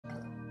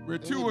Where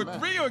two or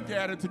three are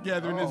gathered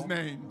together in his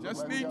name.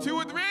 Just need two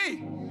or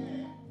three.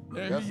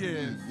 There yes, he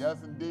is. Yes,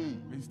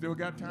 indeed. We still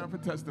got time for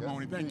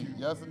testimony. Yes, Thank you.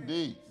 Yes,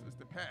 indeed.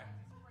 Sister Pat.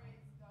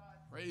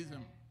 Praise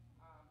him.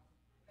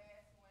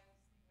 Last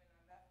Wednesday when I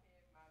left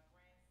here, my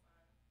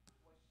grandson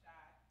was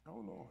shot.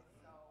 Oh, Lord.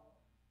 So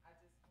I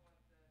just want to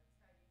tell you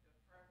the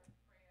fervent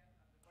prayer of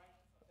the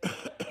righteous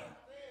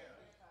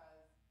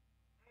because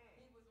he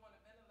was on a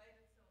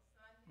ventilator till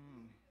Sunday.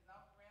 His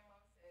our grandma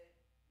said, we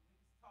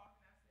was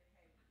talking, I said,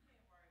 hey, we can't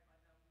worry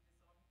about them.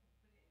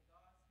 We just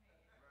all can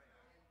put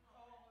it in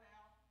God's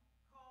hand. And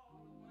call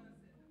the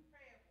ones in the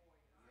prayer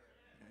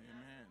warriors.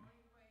 Amen. That's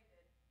the only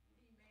way that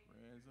he made it.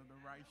 Prayers of the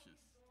righteous.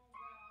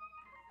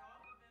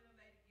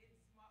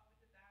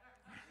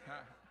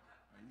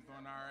 He's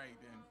doing all right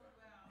then.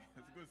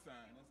 That's a good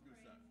sign. That's a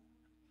good sign.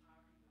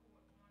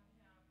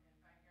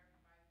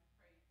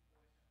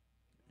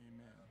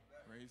 Amen.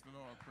 Praise the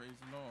Lord. Praise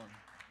the Lord.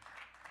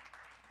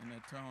 In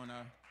that tone,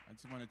 I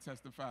just want to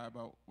testify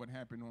about what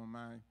happened on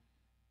my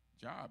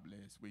job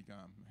last week.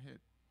 I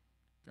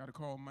got a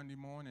call Monday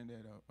morning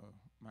that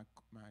my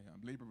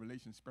labor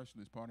relations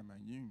specialist, part of my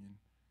union,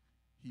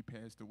 he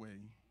passed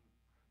away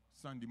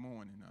Sunday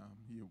morning.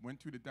 He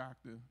went to the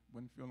doctor,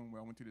 wasn't feeling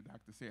well, went to the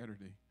doctor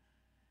Saturday.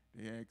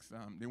 They asked,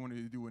 they wanted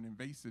to do an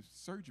invasive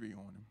surgery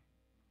on him.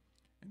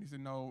 And he said,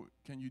 no,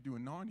 can you do a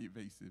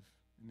non-invasive?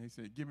 And they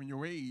said, given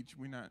your age,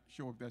 we're not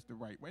sure if that's the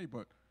right way,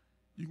 but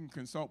you can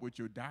consult with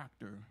your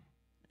doctor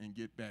and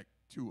get back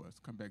to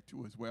us, come back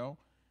to us. Well,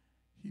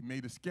 he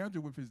made a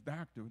schedule with his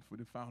doctor for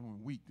the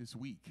following week, this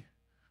week.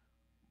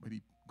 But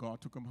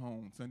God took him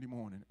home Sunday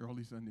morning,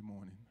 early Sunday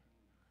morning.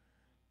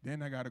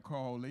 Then I got a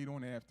call late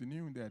on the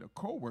afternoon that a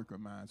co-worker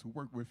of mine who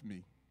worked with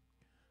me,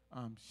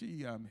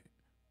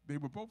 they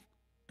were both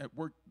at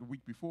work the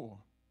week before.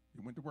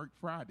 They went to work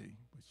Friday,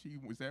 but she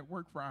was at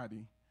work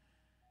Friday,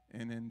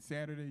 and then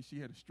Saturday she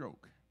had a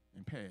stroke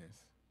and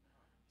passed.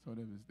 So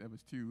there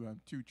was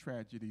two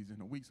tragedies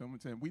in a week. So I'm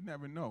saying we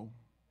never know.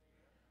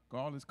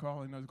 God is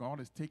calling us. God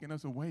is taking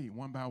us away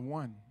one by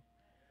one.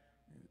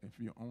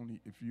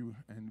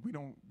 And we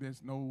don't.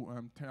 There's no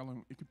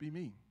telling. It could be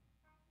me,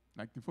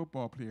 like the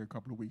football player a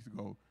couple of weeks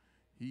ago.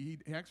 He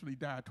actually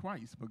died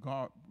twice, but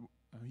God,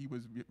 he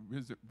was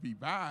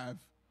revived.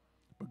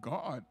 But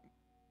God,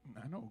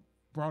 I know,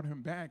 brought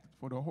him back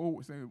for the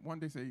whole. One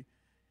day,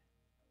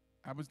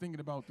 I was thinking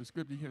about the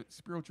scripture. He had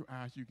spiritual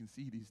eyes, you can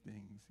see these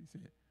things. He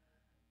said,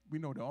 we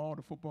know that all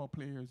the football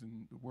players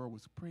in the world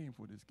was praying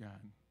for this guy.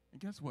 And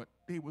guess what?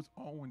 They was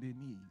all on their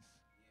knees.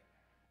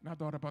 And I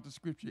thought about the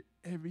scripture,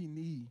 every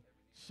knee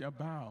shall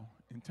bow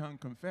and tongue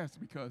confess,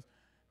 because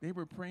they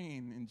were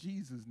praying in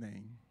Jesus'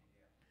 name.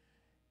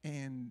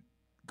 And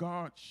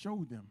God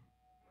showed them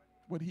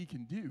what he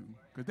can do,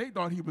 because they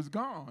thought he was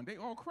gone. They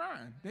all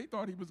crying. They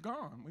thought he was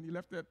gone. When he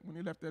left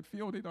that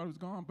field, they thought he was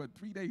gone. But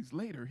 3 days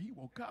later, he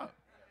woke up.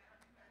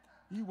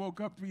 He woke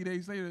up 3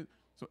 days later.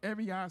 So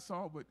every eye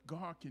saw what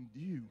God can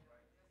do.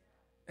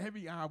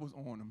 Every eye was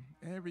on him.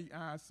 Every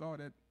eye saw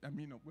that.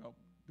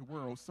 The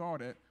world saw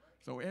that.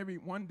 So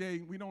one day,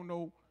 we don't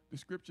know. The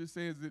scripture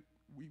says that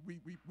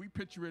we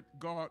picture it,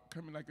 God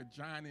coming like a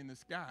giant in the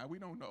sky. We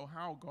don't know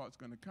how God's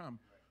going to come.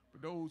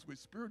 But those with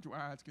spiritual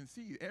eyes can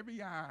see.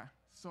 Every eye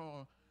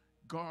saw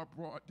God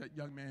brought that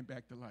young man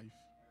back to life.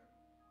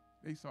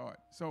 They saw it.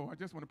 So I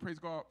just want to praise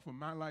God for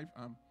my life.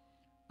 I'm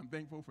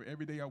thankful for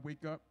every day I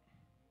wake up.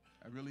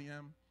 I really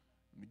am.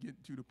 I'm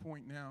getting to the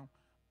point now.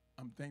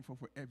 I'm thankful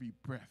for every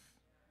breath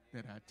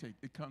that I take.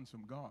 It comes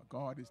from God.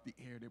 God is the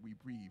air that we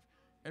breathe.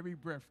 Every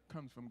breath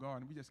comes from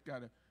God, and we just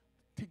got to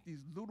take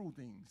these little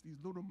things, these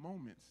little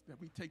moments that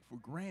we take for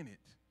granted.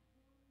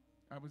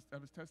 I was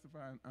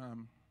testifying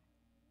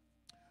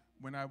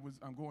when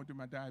I'm going through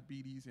my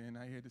diabetes, and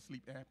I had the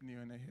sleep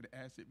apnea, and I had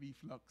acid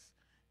reflux,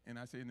 and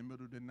I say in the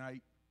middle of the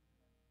night,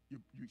 you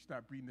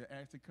start breathing, the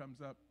acid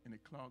comes up, and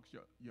it clogs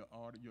your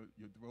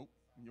throat,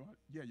 and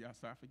your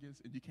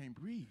esophagus, and you can't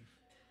breathe.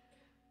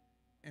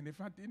 And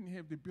if I didn't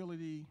have the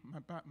ability,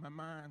 my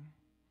mind,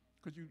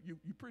 because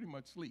you pretty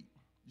much sleep,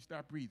 you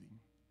stop breathing.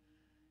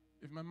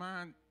 If my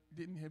mind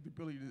didn't have the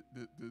ability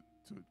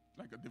to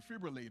like a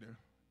defibrillator,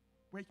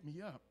 wake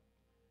me up.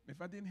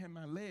 If I didn't have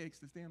my legs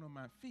to stand on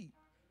my feet,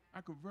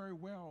 I could very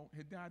well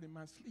have died in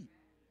my sleep.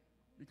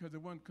 Because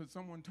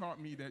someone taught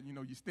me that,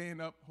 you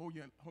stand up, hold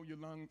your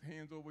lungs,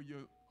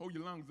 hold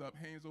your lungs up,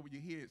 hands over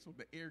your head so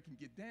the air can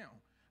get down.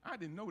 I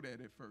didn't know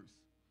that at first.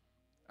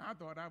 I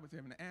thought I was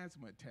having an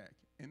asthma attack,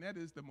 and that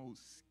is the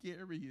most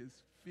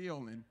scariest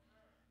feeling,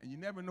 and you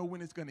never know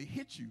when it's going to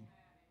hit you.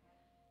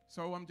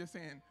 So I'm just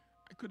saying,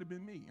 it could have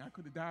been me. I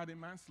could have died in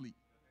my sleep,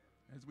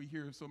 as we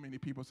hear of so many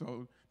people.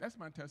 So that's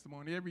my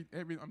testimony.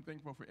 I'm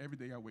thankful for every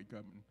day I wake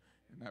up,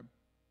 and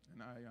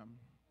I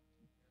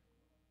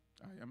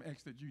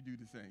ask that you do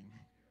the same.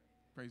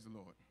 Praise the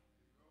Lord.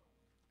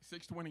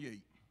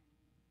 6:28.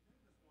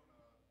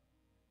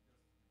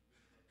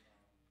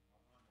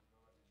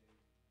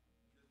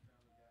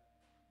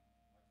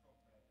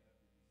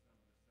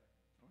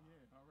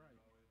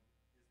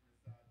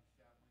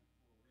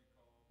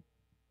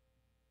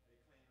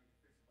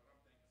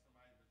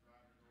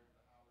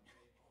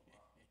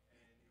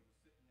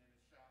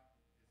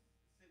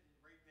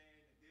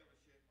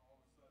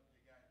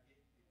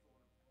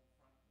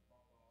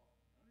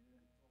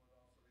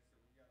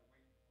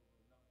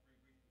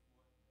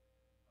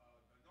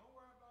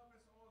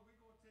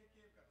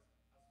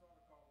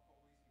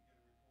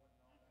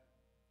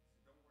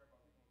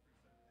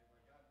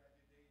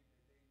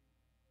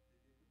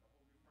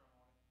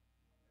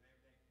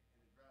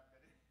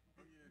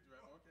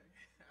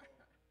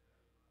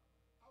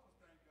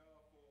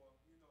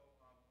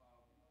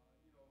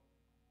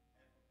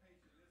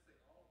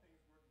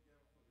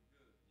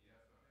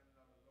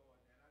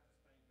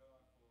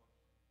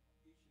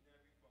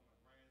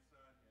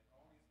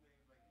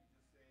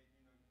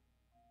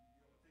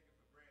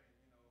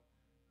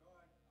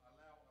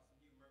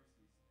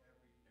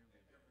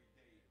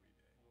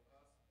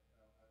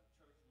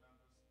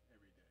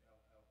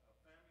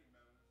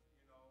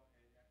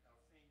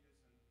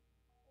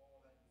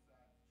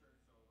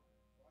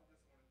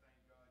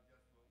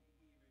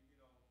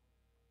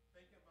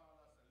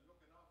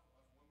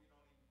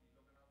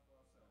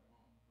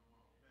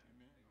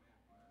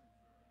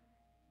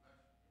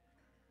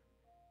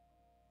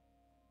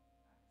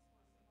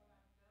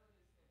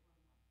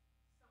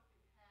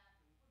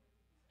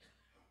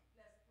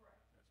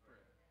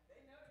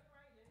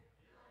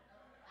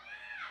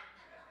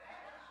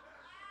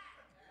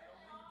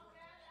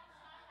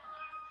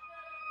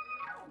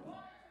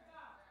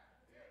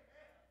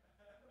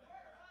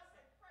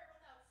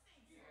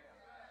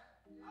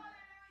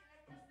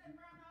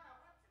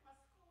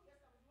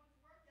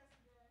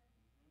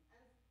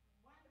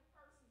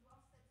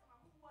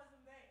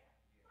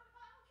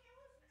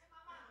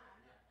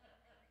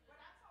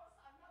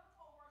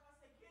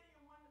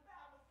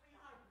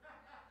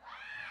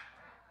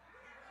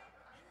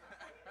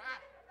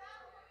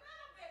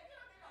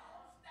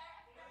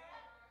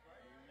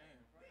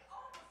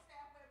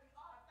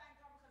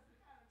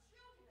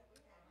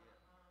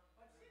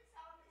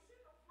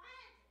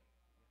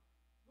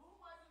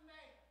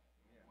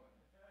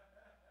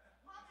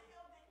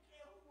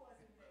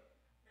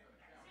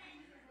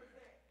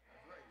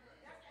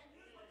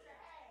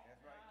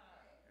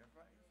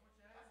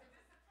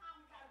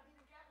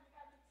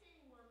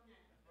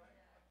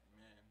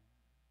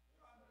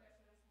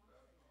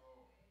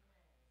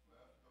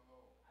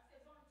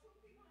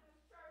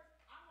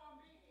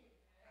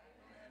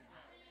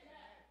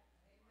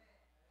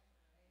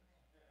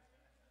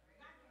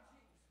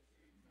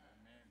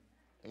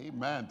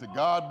 Amen. To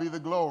God be the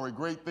glory.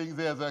 Great things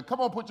there.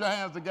 Come on, put your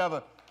hands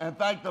together and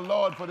thank the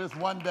Lord for this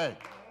one day.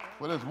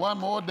 For this one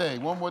more day.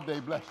 One more day.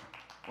 Bless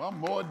you. One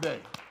more day.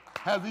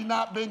 Has he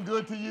not been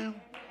good to you?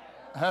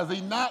 Has he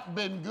not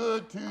been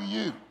good to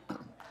you?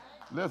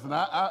 Listen,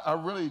 I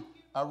really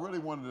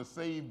wanted to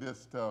save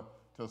this to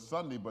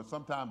Sunday, but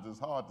sometimes it's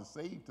hard to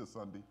save to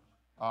Sunday.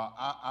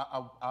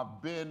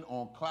 I've been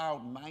on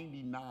cloud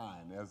 99,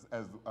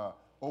 as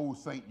old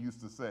Saint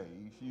used to say.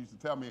 She used to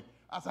tell me,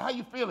 I said, how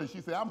you feeling? She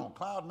said, I'm on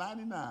cloud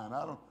 99.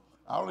 I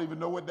don't even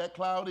know what that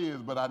cloud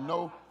is, but I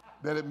know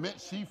that it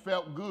meant she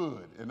felt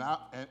good. And I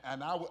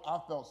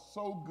felt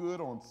so good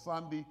on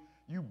Sunday.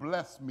 You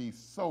blessed me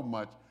so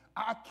much.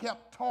 I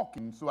kept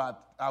talking so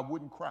I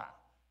wouldn't cry.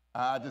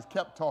 I just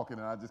kept talking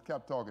and I just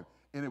kept talking.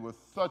 And it was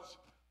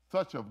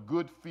such a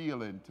good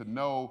feeling to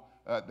know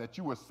that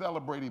you were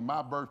celebrating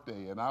my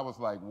birthday. And I was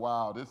like,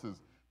 wow, this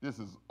is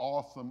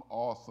awesome,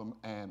 awesome,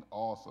 and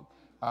awesome.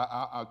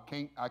 I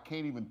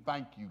can't even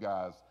thank you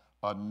guys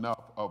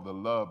enough of the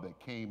love that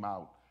came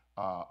out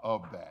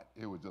of that.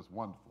 It was just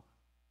wonderful.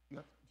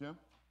 Yes, Jim?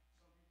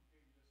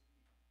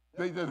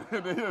 They just,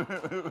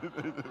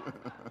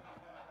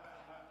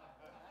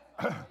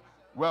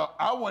 well,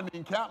 I wasn't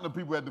even counting the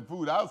people at the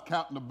food. I was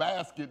counting the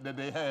basket that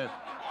they had.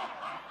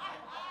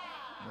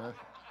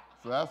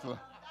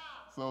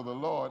 So the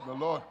Lord,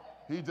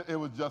 it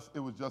was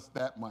just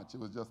that much. It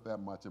was just that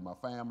much. And my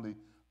family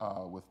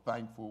was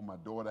thankful. My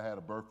daughter had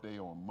a birthday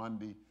on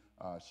Monday.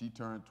 She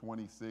turned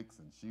 26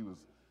 and she was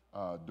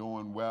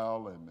doing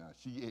well. And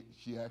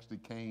she actually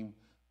came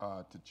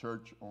to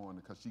church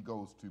because she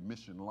goes to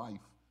Mission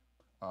Life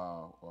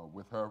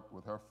with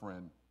her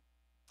friend.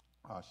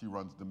 She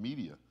runs the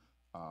media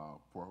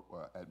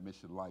at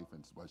Mission Life,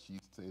 and so she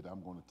said,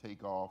 I'm going to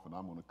take off and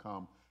I'm going to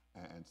come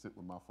and sit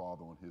with my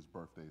father on his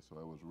birthday. So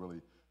it was really,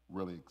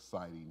 really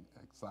exciting.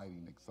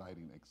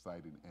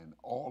 And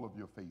all of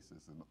your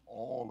faces and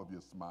all of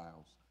your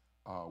smiles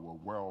were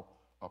well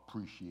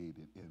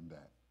appreciated in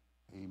that.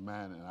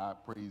 Amen. And I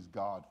praise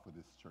God for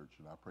this church,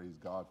 and I praise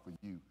God for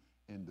you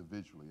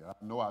individually. I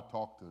know I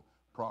talked to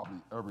probably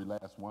every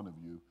last one of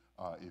you.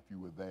 If you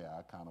were there,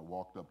 I kind of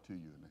walked up to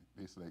you and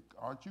they said,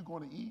 aren't you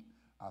going to eat?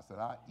 I said,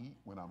 I eat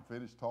when I'm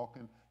finished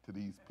talking to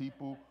these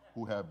people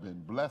who have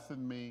been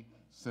blessing me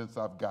since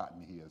I've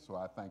gotten here. So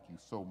I thank you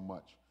so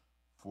much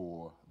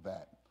for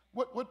that.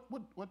 What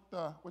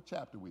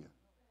chapter we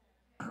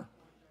in?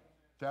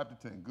 Chapter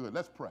 10. Good.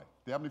 Let's pray.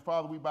 Dear Heavenly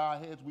Father, we bow our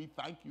heads. We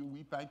thank you.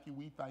 We thank you.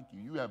 We thank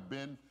you. You have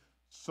been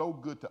so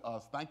good to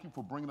us. Thank you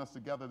for bringing us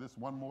together this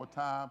one more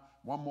time,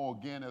 one more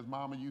again, as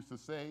Mama used to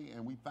say.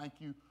 And we thank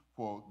you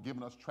for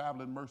giving us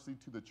traveling mercy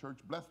to the church.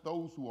 Bless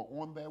those who are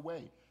on their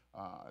way.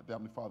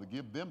 Heavenly Father,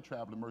 give them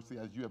traveling mercy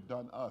as you have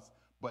done us.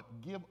 But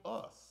give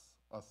us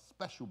a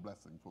special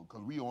blessing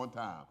because we are on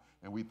time.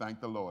 And we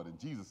thank the Lord. In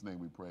Jesus' name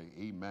we pray.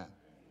 Amen.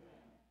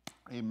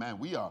 Amen.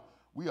 We are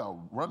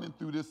running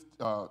through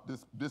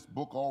this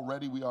book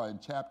already. We are in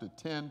chapter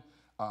 10.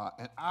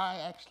 And I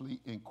actually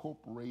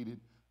incorporated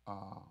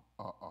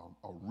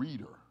a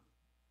reader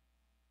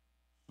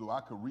so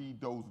I could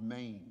read those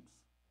names.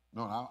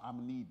 No, I'm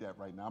gonna need that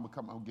right now. I'm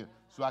gonna get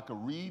so I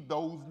can read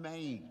those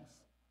names.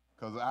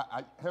 Because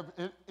I have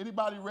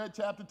anybody read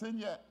chapter 10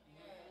 yet?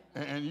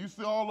 Yeah. And you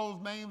see all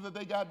those names that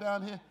they got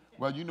down here?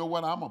 Well, you know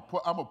what? I'm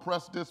gonna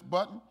press this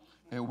button,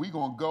 and we're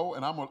gonna go,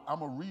 and I'm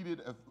gonna read it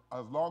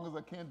as long as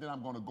I can. Then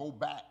I'm gonna go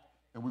back,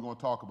 and we're gonna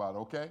talk about it.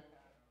 Okay?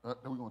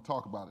 We're gonna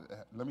talk about it.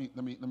 Let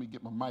me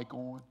get my mic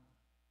on,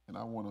 and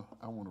I wanna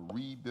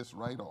read this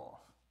right off.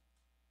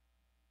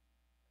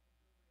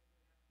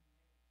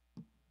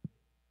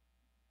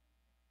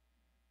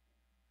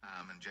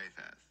 Ham and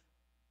Japheth.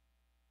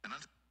 And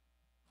unto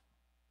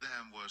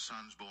them were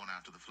sons born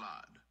after the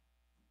flood.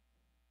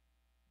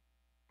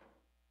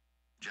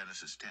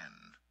 Genesis 10.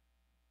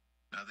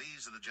 Now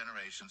these are the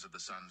generations of the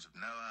sons of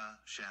Noah,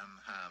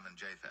 Shem, Ham, and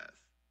Japheth.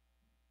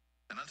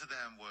 And unto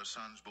them were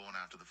sons born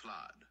after the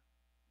flood.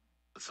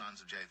 The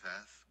sons of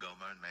Japheth,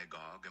 Gomer, and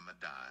Magog, and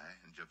Madai,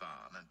 and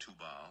Javan, and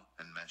Tubal,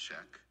 and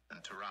Meshech,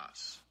 and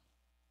Taras.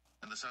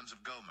 And the sons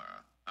of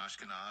Gomer,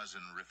 Ashkenaz,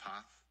 and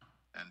Riphath,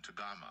 and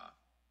Togarmah.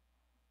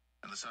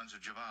 And the sons of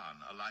Javan,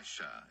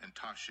 Elisha, and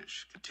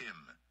Tarshish,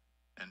 Kittim,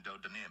 and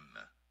Dodanim.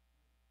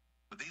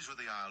 But these were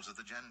the isles of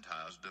the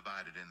Gentiles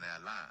divided in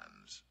their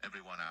lands,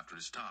 every one after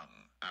his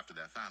tongue, after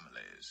their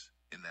families,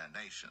 in their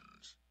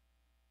nations.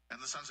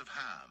 And the sons of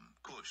Ham,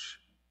 Cush,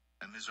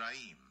 and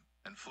Mizraim,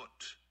 and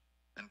Phut,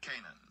 and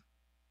Canaan.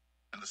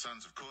 And the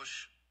sons of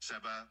Cush,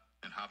 Seba,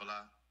 and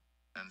Havilah,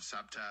 and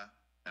Sabta,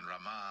 and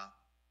Ramah,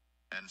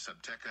 and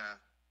Sabteca.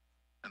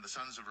 And the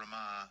sons of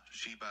Ramah,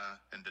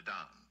 Sheba, and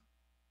Dedan.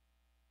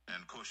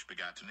 And Cush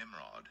begat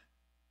Nimrod.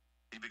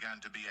 He began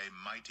to be a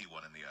mighty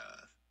one in the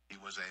earth. He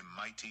was a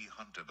mighty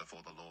hunter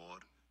before the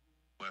Lord.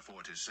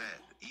 Wherefore it is said,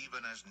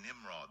 even as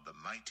Nimrod, the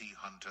mighty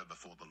hunter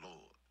before the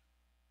Lord.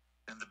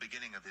 And the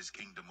beginning of his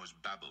kingdom was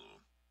Babel,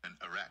 and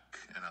Erech,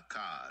 and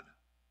Akkad,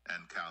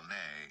 and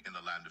Calneh in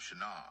the land of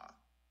Shinar.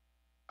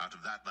 Out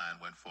of that land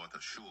went forth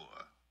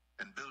Ashur,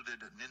 and builded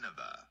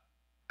Nineveh,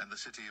 and the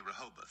city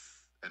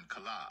Rehoboth, and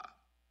Calah,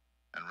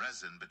 and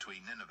Rezin between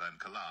Nineveh and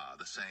Calah,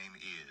 the same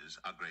is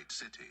a great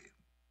city.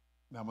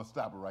 Now I'm gonna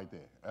stop it right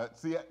there.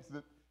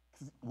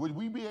 Would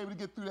we be able to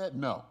get through that?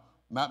 No,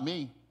 not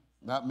me,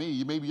 not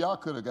me. Maybe y'all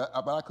could have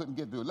got, but I couldn't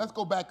get through it. Let's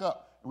go back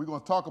up. We're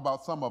gonna talk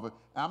about some of it.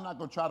 I'm not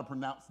gonna try to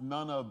pronounce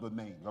none of the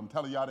names. I'm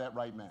telling y'all that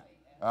right now.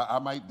 I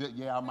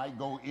might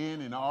go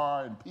N and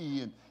R and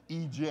P and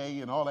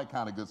EJ and all that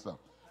kind of good stuff.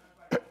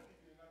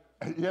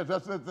 Yes,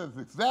 that's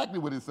exactly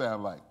what it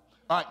sounds like.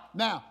 All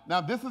right,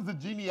 now this is the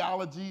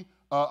genealogy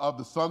of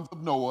the sons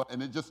of Noah,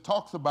 and it just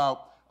talks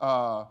about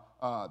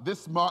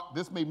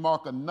this may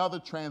mark another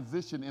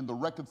transition in the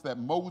records that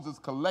Moses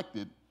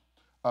collected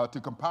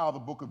to compile the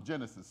book of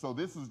Genesis. So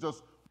this is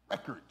just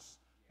records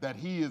that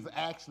he is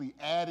actually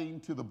adding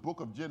to the book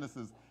of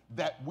Genesis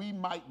that we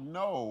might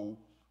know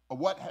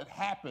what had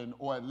happened,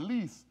 or at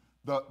least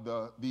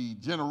the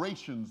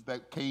generations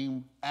that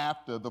came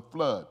after the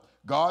flood.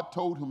 God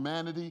told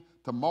humanity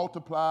to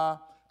multiply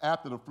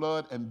after the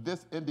flood, and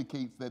this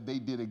indicates that they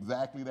did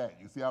exactly that.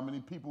 You see how many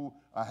people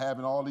are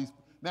having all these.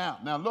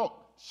 Now look,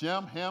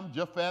 Shem, Ham,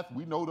 Japheth,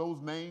 we know those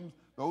names.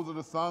 Those are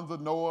the sons of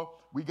Noah.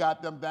 We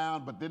got them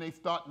down, but then they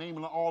start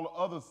naming all the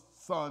other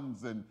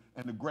sons and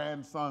the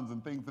grandsons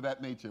and things of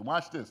that nature.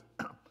 Watch this.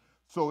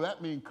 So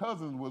that means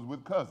cousins was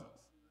with cousins.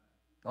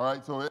 All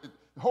right, so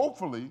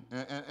hopefully,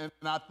 and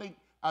I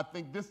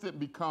think this didn't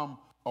become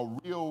a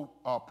real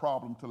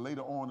problem till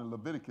later on in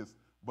Leviticus,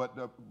 but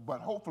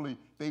hopefully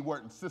they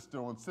weren't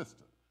sister on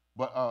sister,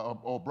 but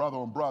or brother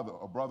on brother,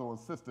 or brother on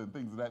sister, and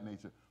things of that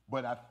nature.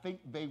 But I think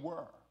they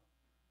were.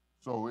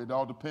 So it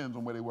all depends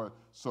on where they were.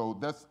 So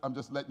I'm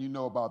just letting you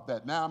know about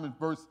that. Now I'm in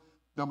verse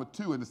number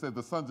 2, and it says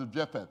the sons of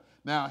Japheth.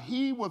 Now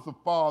he was the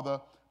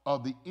father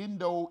of the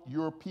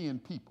Indo-European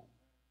people.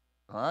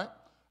 All right,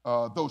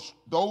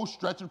 those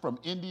stretching from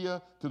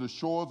India to the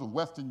shores of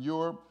Western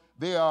Europe,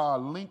 they are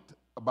linked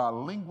by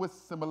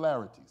linguist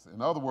similarities.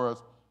 In other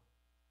words,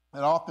 it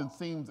often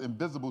seems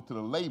invisible to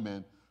the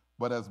layman,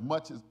 but as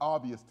much as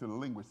obvious to the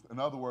linguist. In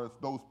other words,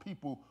 those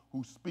people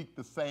who speak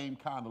the same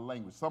kind of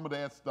language. Some of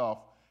that stuff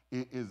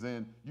is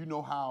in, you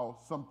know how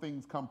some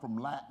things come from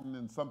Latin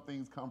and some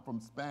things come from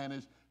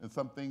Spanish and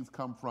some things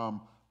come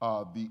from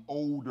the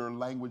older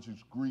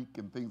languages, Greek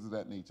and things of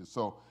that nature.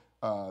 So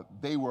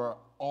they were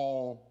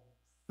all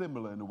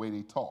similar in the way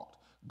they talked.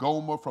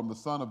 Gomer, from the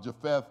son of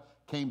Japheth,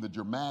 came the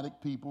Germanic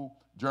people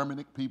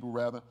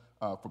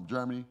from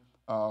Germany,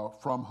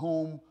 from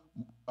whom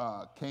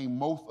came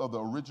most of the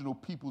original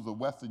peoples of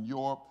Western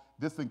Europe.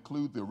 This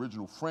includes the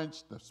original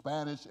French, the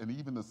Spanish, and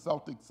even the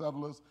Celtic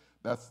settlers.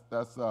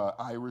 That's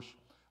Irish.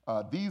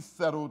 These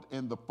settled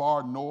in the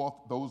far north,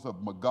 those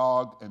of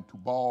Magog and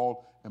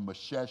Tubal and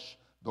Meshesh,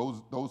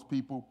 those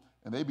people,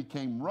 and they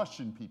became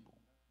Russian people.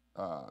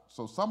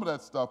 So some of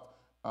that stuff,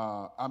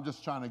 I'm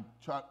just trying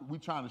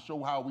to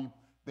show how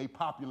they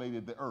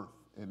populated the earth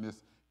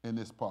in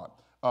this part.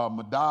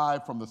 Madai,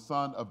 from the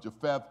son of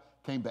Japheth,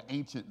 came the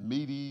ancient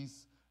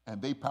Medes,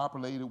 and they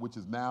populated, which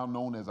is now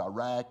known as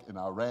Iraq and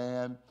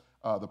Iran.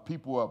 The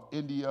people of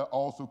India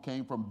also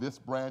came from this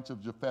branch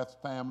of Japheth's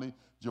family.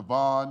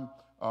 Javan,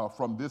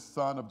 from this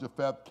son of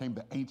Japheth, came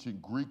the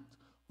ancient Greeks,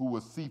 who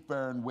were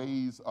seafaring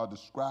ways are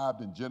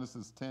described in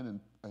Genesis 10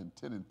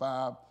 and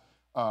 5.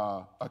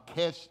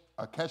 Akeshnes,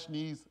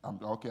 I'm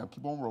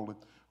keep on rolling.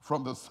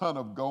 From the son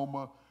of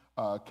Gomer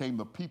came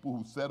the people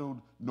who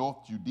settled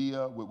North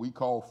Judea, what we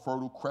call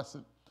Fertile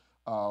Crescent.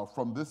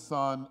 From this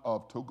son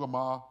of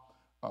Togarmah,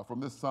 from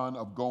this son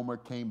of Gomer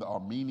came the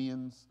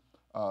Armenians.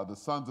 The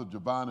sons of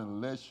Javan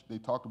and Lesh, they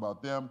talked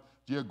about them.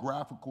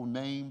 Geographical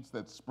names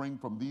that spring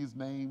from these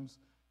names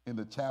in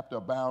the chapter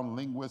abound.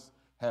 Linguists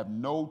have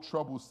no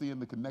trouble seeing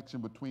the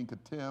connection between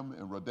Katim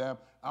and Radam.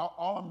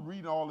 I'm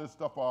reading all this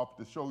stuff off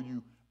to show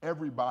you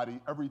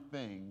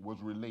everything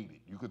was related.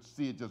 You could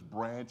see it just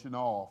branching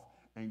off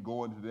and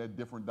going into their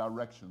different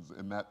directions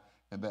and that.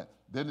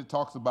 Then it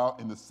talks about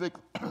in the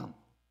sixth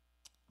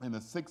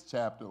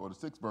chapter, or the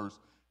 6th verse,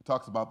 it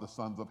talks about the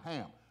sons of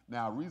Ham.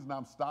 Now, the reason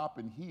I'm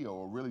stopping here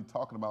or really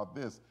talking about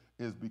this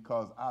is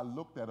because I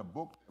looked at a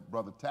book that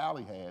Brother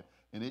Talley had,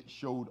 and it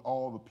showed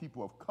all the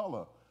people of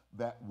color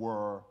that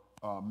were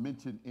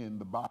mentioned in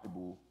the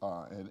Bible,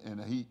 and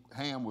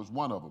Ham was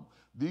one of them.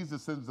 These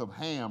descendants of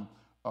Ham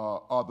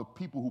are the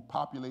people who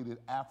populated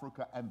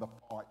Africa and the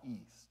Far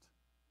East.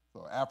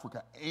 So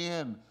Africa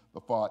and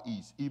the Far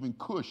East, even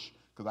Cush,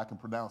 because I can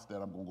pronounce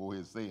that, I'm going to go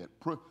ahead and say it.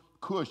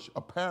 Cush,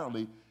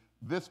 apparently,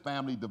 this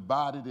family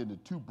divided into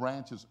 2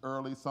 branches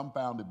early. Some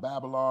founded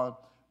Babylon,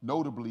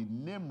 notably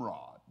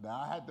Nimrod.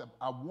 Now,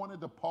 I wanted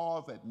to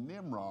pause at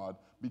Nimrod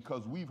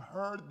because we've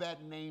heard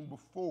that name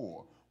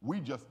before. We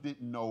just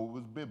didn't know it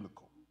was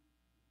biblical.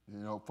 You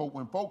know,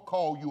 when folk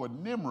call you a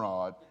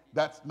Nimrod,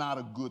 that's not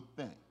a good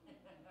thing.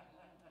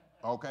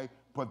 Okay?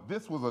 But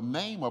this was a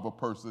name of a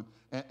person,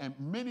 and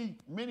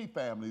many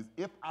families,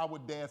 if I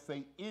would dare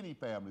say any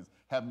families,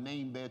 have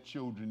named their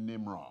children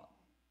Nimrod.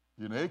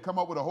 You know, they come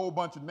up with a whole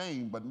bunch of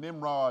names, but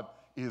Nimrod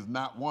is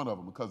not one of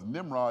them because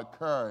Nimrod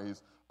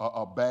carries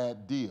a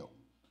bad deal.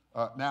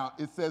 Now,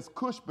 it says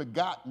Cush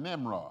begot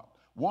Nimrod.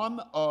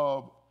 One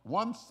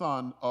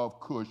son of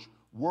Cush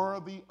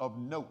worthy of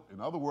note. In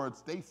other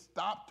words, they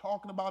stopped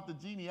talking about the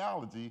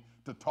genealogy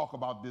to talk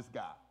about this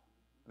guy.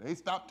 They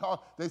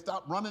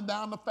stopped running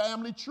down the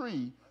family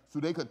tree so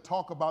they could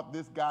talk about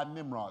this guy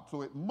Nimrod.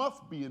 So it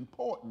must be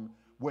important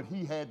what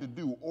he had to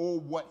do or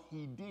what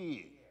he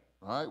did.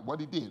 All right, what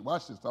he did.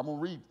 Watch this. I'm going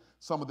to read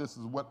some of this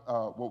is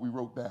what we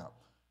wrote down.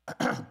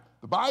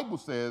 The Bible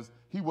says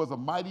he was a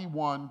mighty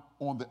one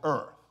on the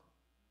earth,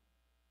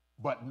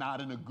 but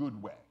not in a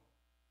good way.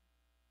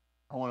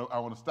 I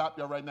want to stop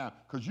you right now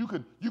because you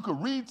could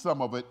read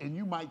some of it and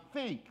you might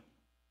think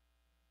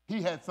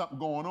he had something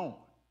going on,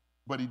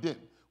 but he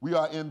didn't. We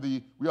are in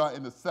the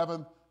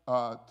 7th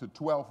to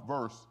 12th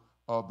verse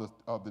of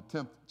the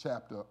 10th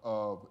chapter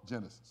of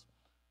Genesis.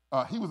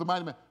 He was a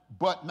mighty man,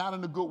 but not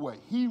in a good way.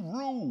 He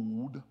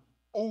ruled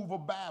over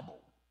Babel.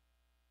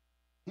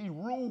 He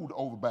ruled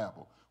over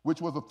Babel,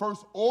 which was the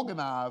first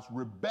organized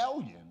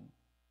rebellion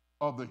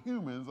of the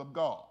humans of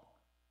God.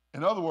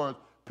 In other words,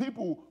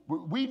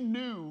 we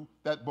knew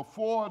that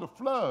before the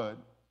flood,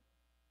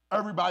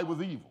 everybody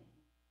was evil.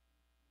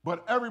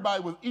 But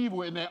everybody was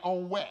evil in their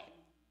own way.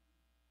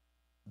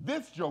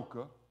 This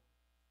joker,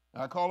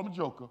 I call him a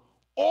joker,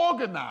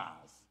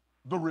 organized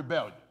the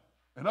rebellion.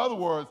 In other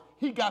words,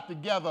 he got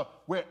together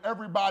where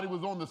everybody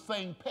was on the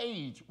same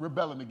page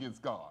rebelling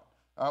against God.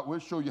 We'll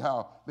show you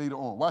how later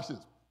on. Watch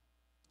this.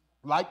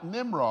 Like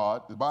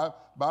Nimrod, the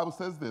Bible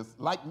says this,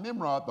 like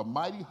Nimrod, the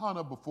mighty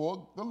hunter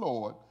before the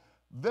Lord,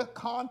 the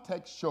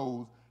context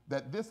shows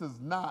that this is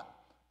not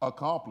a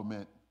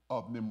compliment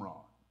of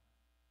Nimrod.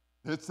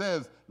 It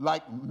says,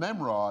 like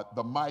Nimrod,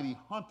 the mighty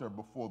hunter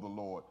before the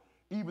Lord.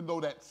 Even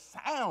though that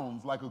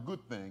sounds like a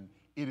good thing,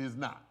 it is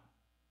not.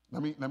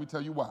 Let me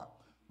tell you why.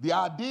 The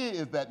idea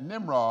is that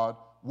Nimrod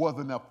was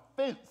an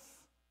offense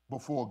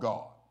before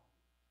God.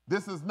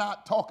 This is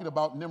not talking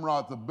about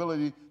Nimrod's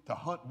ability to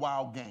hunt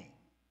wild game.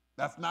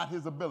 That's not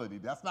his ability.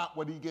 That's not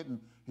what he getting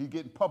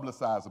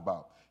publicized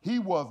about. He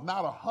was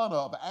not a hunter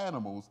of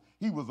animals.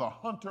 He was a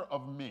hunter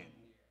of men.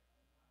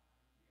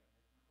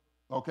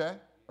 Okay?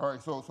 All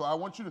right, so I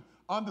want you to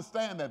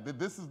understand that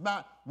this is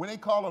not, when they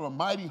call it a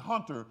mighty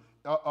hunter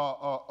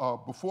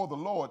before the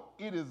Lord,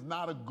 it is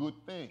not a good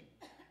thing.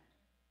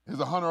 He's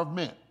a hunter of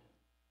men.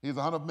 He's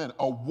a hunter of men,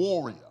 a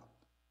warrior.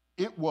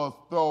 It was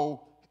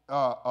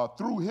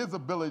through his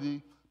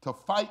ability to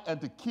fight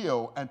and to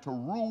kill and to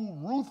rule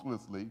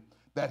ruthlessly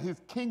that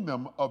his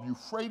kingdom of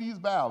Euphrates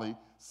Valley,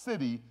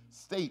 city,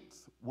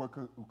 states were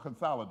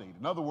consolidated.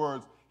 In other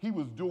words, he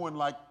was doing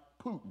like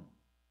Putin.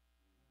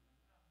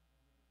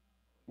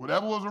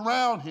 Whatever was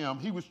around him,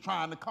 he was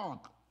trying to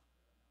conquer.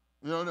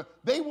 You know,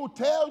 they will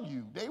tell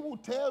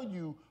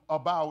you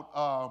about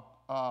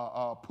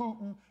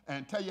Putin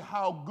and tell you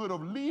how good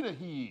of leader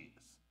he is.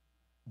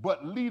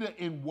 But leader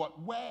in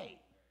what way?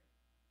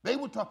 They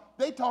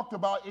talked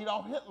about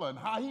Adolf Hitler and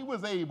how he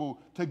was able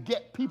to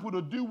get people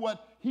to do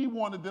what he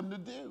wanted them to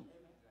do.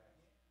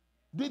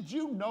 Did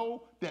you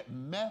know that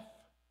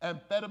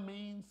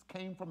methamphetamines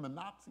came from the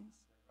Nazis?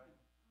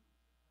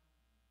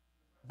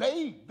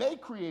 They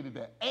created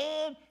that,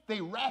 and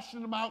they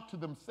rationed them out to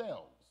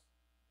themselves.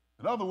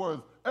 In other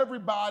words,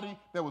 everybody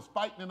that was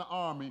fighting in the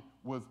army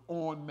was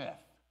on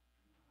meth.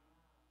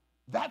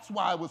 That's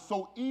why it was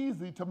so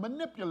easy to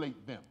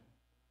manipulate them,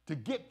 to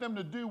get them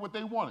to do what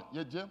they wanted.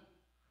 Yeah, Jim?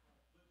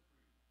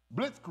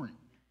 Blitzkrieg.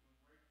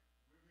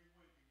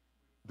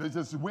 They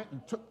just went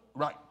and took,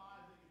 right.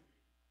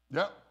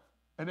 Yep.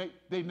 And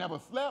they never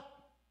slept.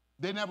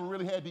 They never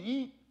really had to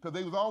eat because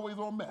they was always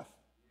on meth.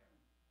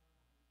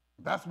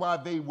 That's why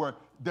they were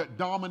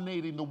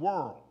dominating the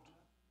world.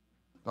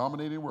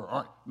 Dominating the world.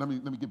 All right, let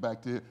me get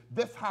back to it.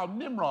 That's how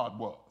Nimrod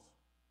was.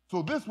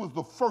 So this was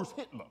the first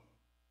Hitler.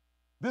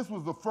 This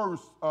was the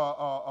first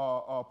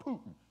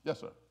Putin.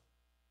 Yes, sir.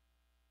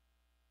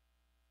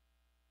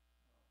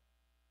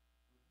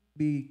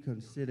 Be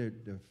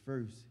considered the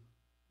first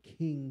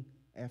king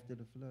after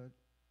the flood?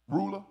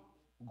 Ruler,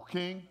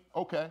 king,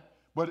 okay.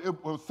 But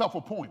it was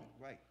self-appointed.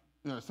 Right.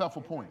 Yeah,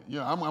 self-appointed.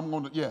 Yeah, I'm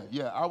going to,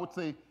 yeah. I would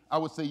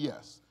say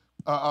yes.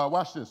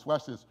 Watch this.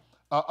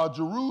 A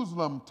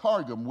Jerusalem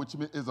Targum, which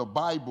is a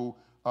Bible,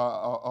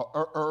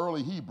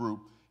 early Hebrew,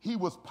 he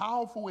was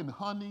powerful in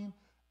hunting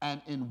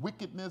and in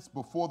wickedness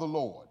before the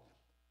Lord,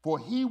 for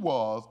he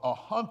was a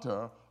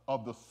hunter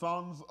of the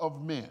sons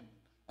of men.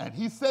 And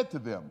he said to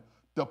them,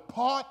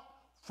 depart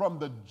from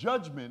the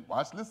judgment,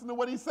 listen to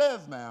what he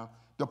says now,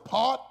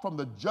 depart from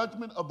the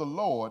judgment of the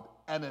Lord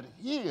and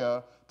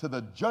adhere to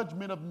the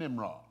judgment of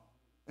Nimrod.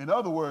 In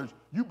other words,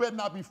 you better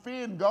not be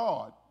fearing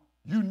God.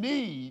 You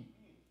need,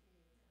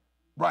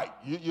 right,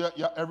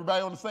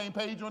 everybody on the same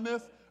page on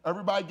this?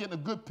 Everybody getting a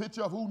good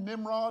picture of who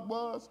Nimrod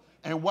was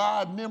and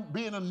why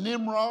being a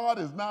Nimrod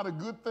is not a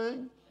good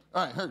thing?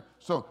 All right,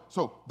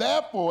 so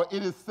therefore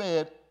it is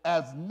said,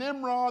 as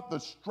Nimrod the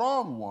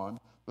strong one,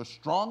 the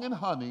strong in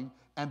hunting,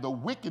 and the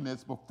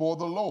wickedness before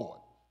the Lord.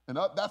 And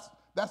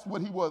that's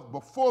what he was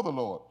before the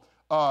Lord.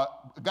 A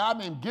guy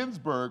named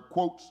Ginsburg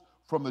quotes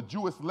from the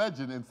Jewish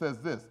legend and says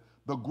this,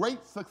 the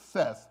great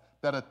success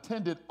that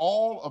attended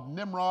all of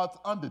Nimrod's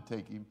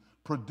undertaking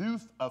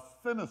produced a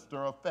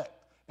sinister effect.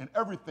 and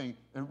everything.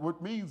 And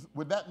what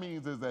that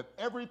means is that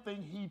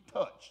everything he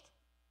touched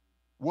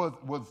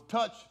was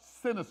touched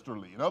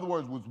sinisterly. In other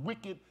words, was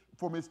wicked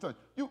from his touch.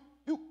 You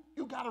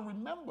got to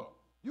remember.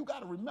 You got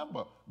to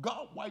remember,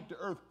 God wiped the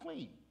earth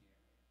clean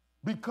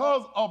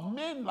because of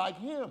men like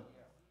him.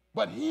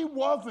 But he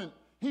wasn't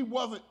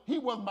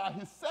by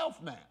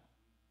himself now.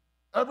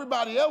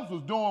 Everybody else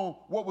was doing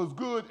what was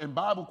good, and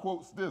Bible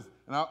quotes this,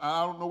 and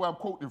I don't know where I'm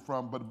quoting it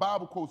from, but the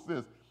Bible quotes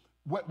this: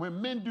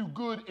 when men do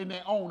good in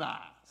their own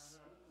eyes.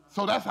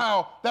 So that's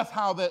how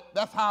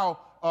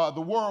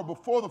the world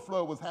before the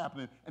flood was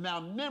happening. And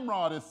now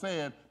Nimrod is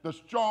saying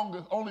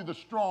only the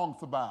strong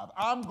survive.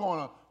 I'm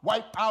going to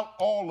wipe out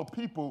all the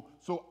people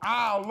so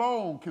I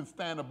alone can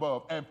stand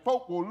above. And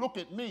folk will look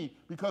at me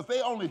because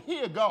they only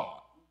hear God.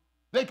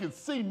 They can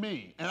see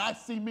me, and I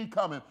see me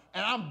coming,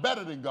 and I'm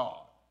better than God.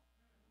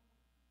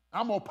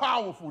 I'm more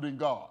powerful than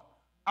God.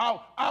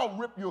 I'll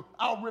rip your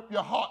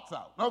hearts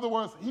out. In other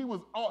words, he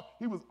was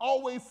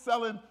always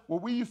selling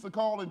what we used to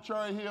call in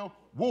Cherry Hill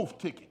wolf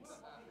tickets.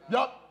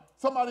 Yup.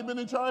 Somebody been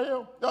in Cherry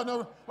Hill? Y'all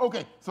never?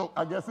 Okay, so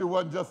I guess it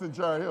wasn't just in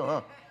Cherry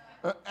Hill,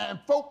 huh? And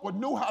folk would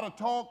know how to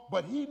talk,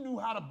 but he knew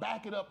how to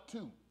back it up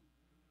too.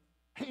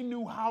 He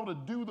knew how to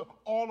do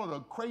all of the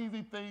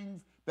crazy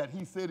things that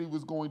he said he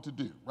was going to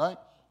do, right?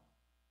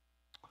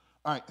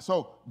 All right,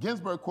 so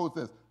Ginsburg quotes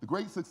this: the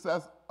great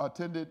success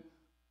attended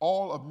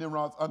all of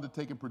Nimrod's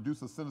undertaking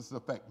produced a sinister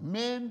effect.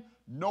 Men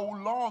no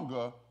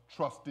longer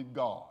trusted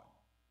God.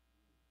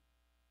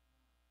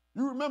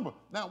 You remember,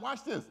 now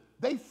watch this,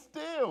 they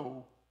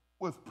still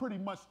was pretty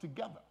much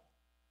together.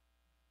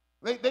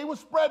 They were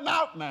spreading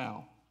out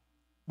now,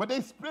 but they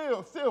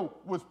still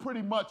was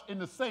pretty much in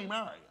the same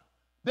area.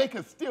 They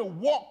could still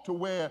walk to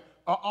where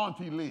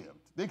Auntie lived.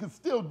 They could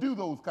still do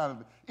those kind of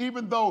things.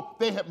 Even though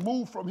they had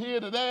moved from here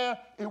to there,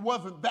 it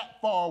wasn't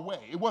that far away.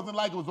 It wasn't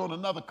like it was on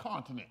another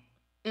continent.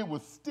 It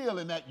was still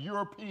in that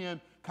European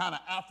kind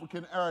of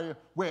African area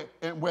where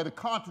the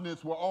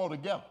continents were all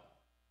together.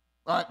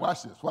 All right,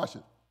 watch this.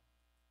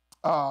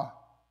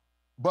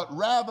 But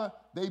rather,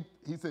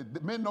 he said, the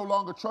men no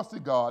longer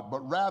trusted God, but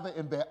rather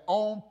in their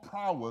own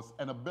prowess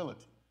and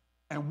ability.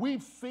 And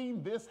we've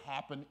seen this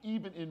happen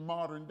even in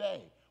modern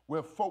day,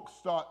 where folks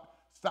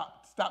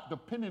stop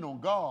depending on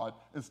God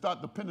and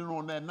start depending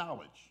on their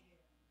knowledge.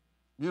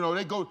 You know,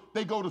 they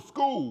go to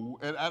school,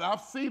 and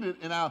I've seen it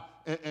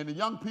in the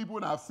young people,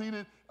 and I've seen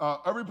it,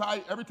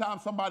 every time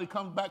somebody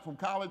comes back from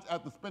college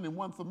after spending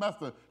one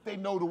semester, they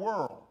know the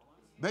world.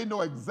 They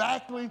know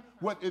exactly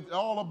what it's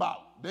all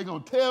about. They're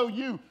going to tell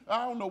you,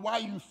 I don't know why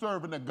you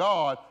serving a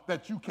God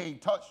that you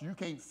can't touch, you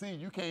can't see,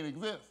 you can't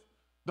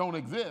don't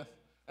exist.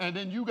 And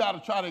then you got to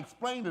try to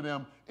explain to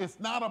them, it's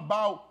not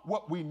about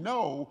what we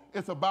know,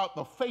 it's about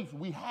the faith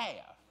we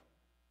have.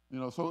 You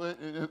know, so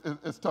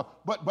it's tough.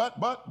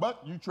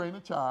 But you train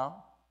a child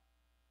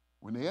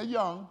when they are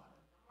young,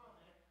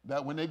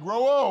 that when they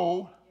grow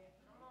old,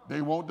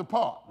 they won't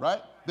depart,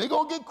 right? They're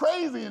going to get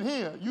crazy in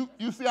here.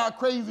 You see how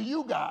crazy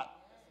you got.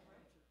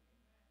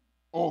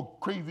 Or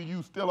crazy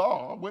you still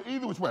are. Well,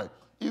 either which way.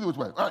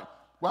 All right,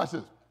 watch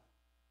this.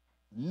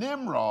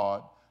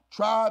 Nimrod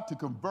tried to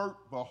convert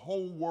the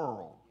whole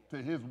world to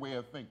his way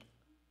of thinking.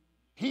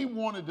 He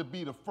wanted to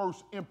be the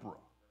first emperor.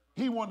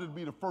 He wanted to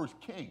be the first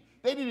king.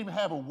 They didn't even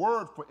have a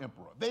word for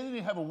emperor. They didn't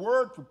even have a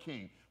word for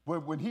king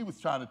when he was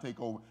trying to take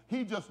over.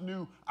 He just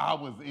knew I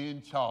was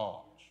in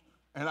charge.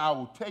 And I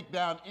will take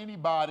down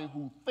anybody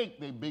who think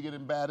they're bigger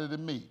and badder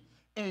than me,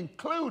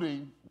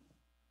 including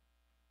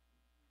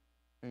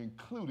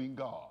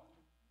God.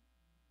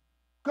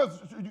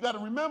 Because you got to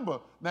remember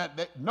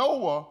that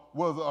Noah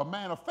was a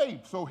man of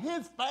faith, so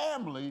his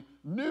family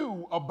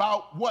knew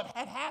about what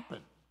had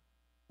happened.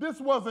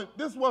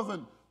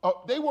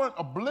 They weren't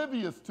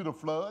oblivious to the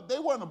flood. They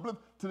weren't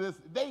oblivious to this.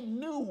 They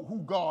knew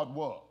who God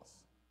was.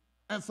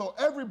 And so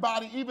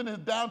everybody, even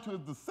down to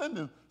his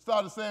descendants,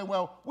 started saying,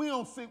 well, we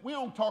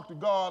don't talk to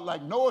God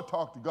like Noah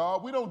talked to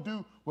God. We don't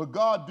do what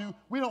God do.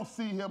 We don't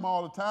see him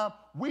all the time.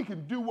 We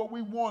can do what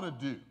we want to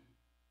do.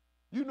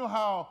 You know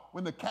how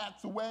when the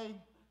cat's away?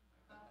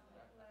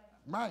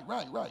 Right.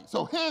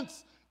 So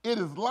hence, it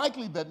is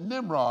likely that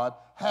Nimrod,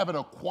 having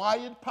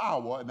acquired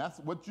power, and that's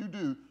what you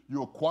do,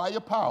 you acquire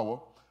power,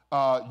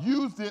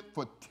 used it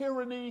for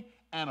tyranny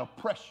and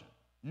oppression.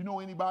 You know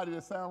anybody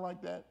that sound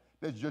like that?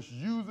 That just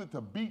use it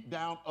to beat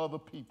down other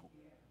people.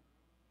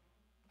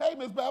 Hey,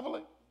 Miss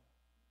Beverly,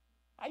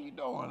 how you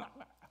doing?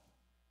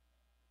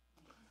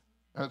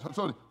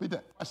 So read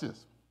that. Watch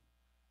this.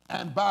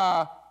 And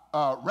by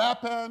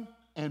rapine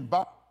and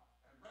rapine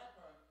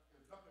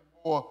is nothing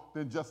more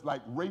than just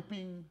like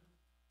raping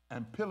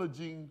and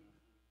pillaging.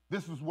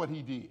 This is what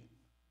he did.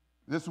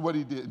 This is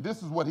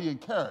what he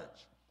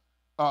encouraged.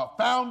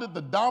 Founded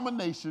the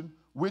domination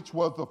which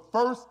was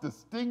first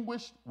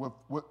distinguished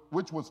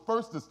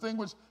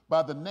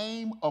by the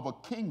name of a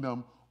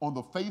kingdom on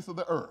the face of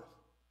the earth.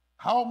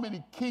 How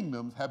many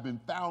kingdoms have been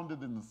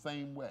founded in the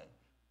same way?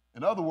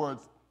 In other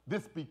words,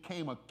 this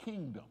became a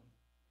kingdom.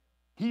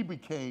 He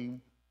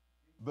became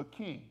the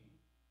king.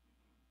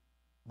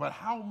 But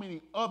how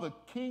many other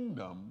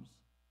kingdoms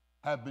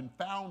have been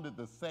founded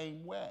the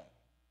same way.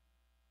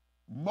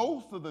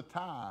 Most of the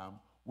time,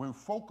 when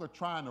folk are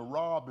trying to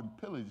rob and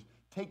pillage,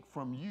 take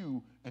from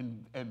you,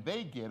 and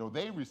they get or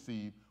they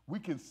receive, we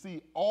can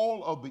see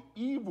all of the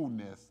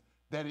evilness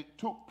that it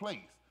took place.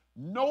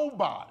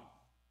 Nobody,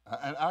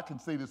 and I can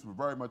say this with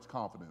very much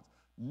confidence,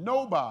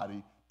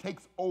 nobody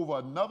takes over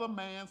another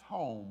man's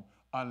home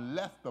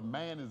unless the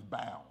man is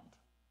bound.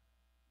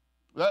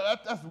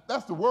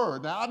 That's the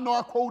word. Now, I know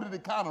I quoted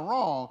it kind of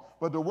wrong,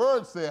 but the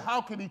word said,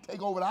 how can he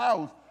take over the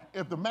house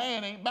if the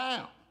man ain't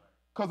bound?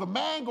 Because the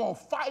man going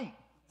to fight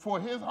for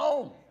his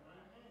home.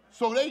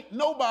 So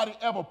nobody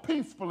ever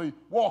peacefully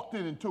walked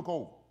in and took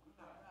over.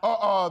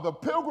 The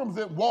pilgrims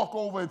didn't walk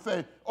over and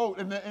say, oh,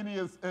 and the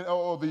Indians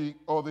or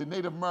the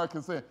Native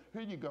Americans say,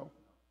 here you go.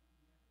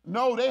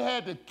 No, they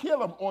had to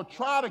kill him or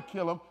try to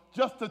kill him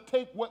just to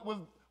take what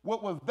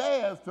was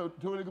theirs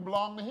to it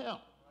belonged to him.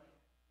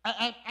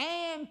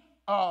 And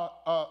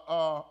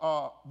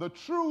the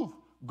truth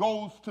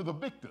goes to the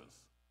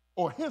victors,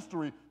 or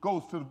history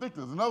goes to the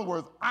victors. In other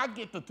words, I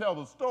get to tell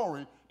the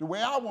story the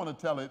way I want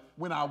to tell it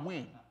when I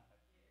win.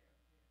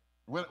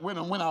 When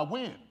I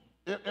win.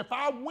 If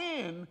I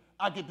win,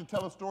 I get to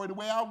tell a story the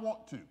way I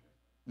want to.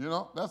 You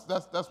know,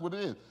 that's what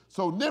it is.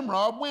 So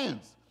Nimrod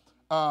wins.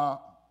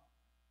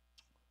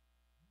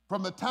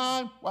 From the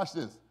time, watch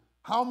this,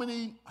 how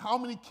many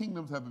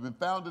kingdoms have been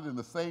founded in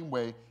the same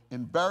way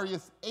in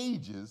various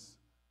ages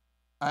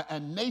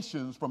and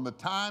nations from the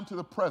time to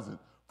the present?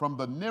 From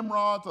the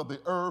Nimrods of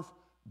the earth,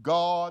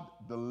 God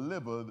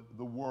delivered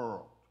the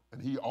world. And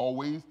he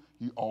always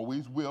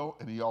will,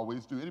 and he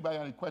always do. Anybody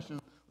got any questions?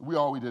 We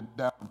already did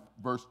down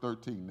verse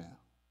 13 now.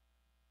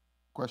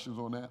 Questions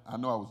on that? I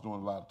know I was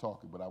doing a lot of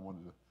talking, but I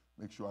wanted to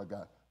make sure I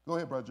got it. Go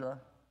ahead, Brother Jar.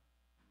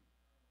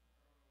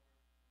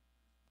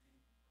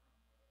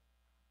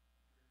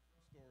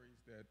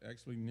 Stories that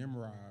actually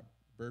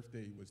Nimrod's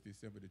birthday was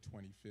December the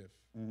 25th,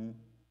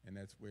 and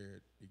that's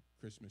where the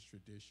Christmas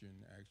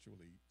tradition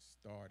actually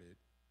started.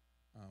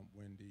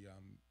 When the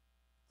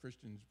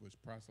Christians was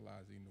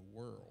proselytizing the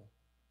world,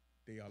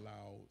 they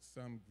allowed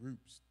some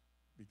groups,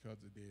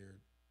 because of their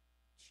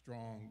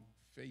strong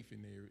faith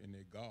in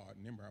their God,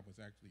 Nimrod was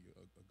actually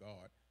a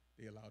god,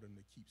 they allowed them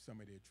to keep some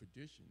of their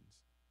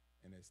traditions.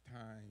 And as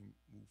time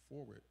moved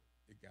forward,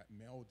 it got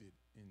melded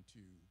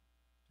into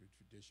the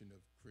tradition of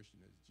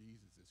Christian as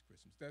Jesus is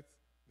Christmas. That's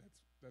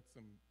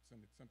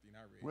something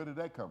I read. Where did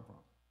that come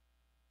from?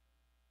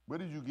 Where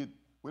did you get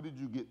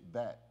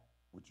that,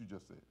 what you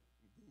just said?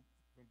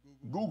 From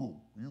Google.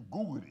 Google. You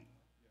Googled it.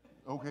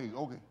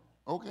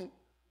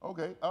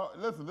 Okay.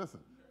 Listen.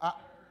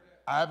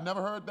 I've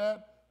never heard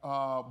that,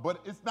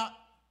 but it's not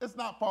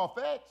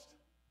far-fetched.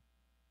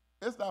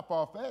 It's not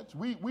far-fetched.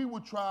 We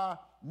would try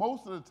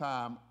most of the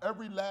time,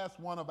 every last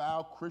one of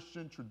our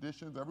Christian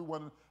traditions, every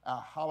one of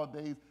our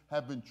holidays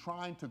have been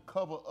trying to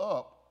cover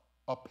up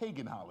a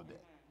pagan holiday.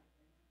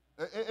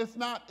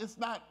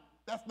 That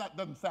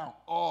doesn't sound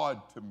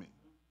odd to me.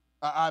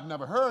 I've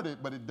never heard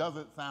it, but it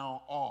doesn't sound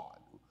odd.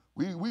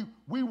 We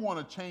want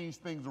to change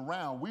things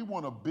around. We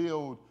want to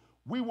build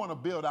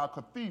our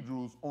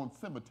cathedrals on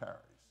cemeteries.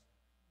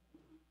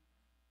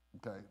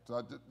 Okay, so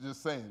I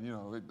just saying,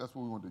 that's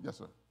what we want to do. Yes,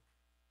 sir.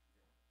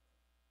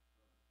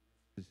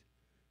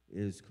 It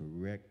is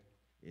correct.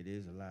 It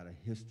is a lot of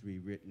history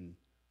written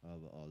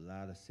of a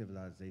lot of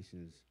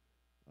civilizations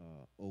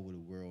over the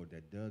world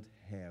that does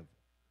have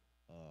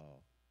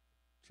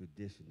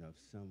tradition of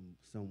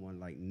someone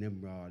like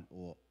Nimrod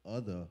or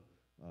other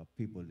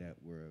people that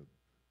were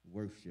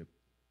worshipped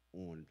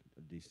on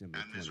December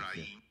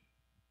 25th.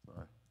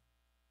 Sorry.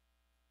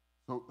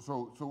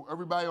 So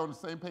everybody on the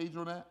same page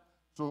on that?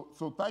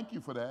 So thank you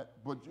for that.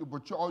 But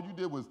all you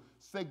did was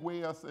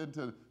segue us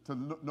into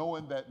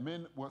knowing that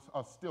men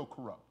are still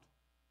corrupt.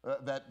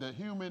 That the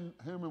human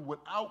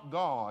without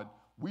God,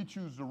 we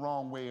choose the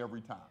wrong way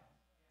every time.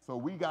 So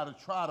we got to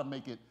try to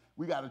make it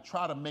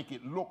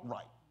look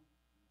right.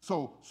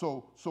 So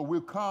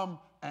we'll come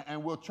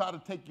and we'll try to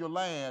take your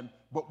land,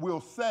 but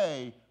we'll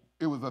say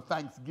it was a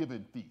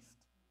Thanksgiving feast.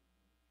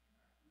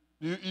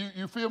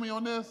 You feel me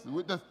on this?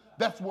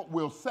 That's what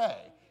we'll say.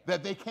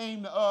 That they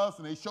came to us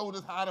and they showed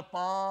us how to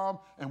farm,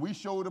 and we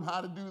showed them how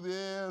to do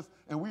this,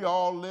 and we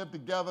all lived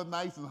together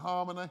nice and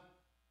harmony.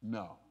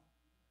 No,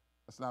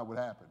 that's not what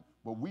happened.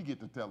 But we get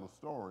to tell a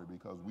story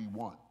because we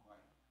won.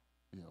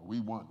 We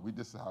won.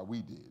 This is how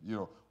we did.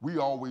 We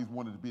always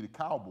wanted to be the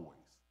Cowboys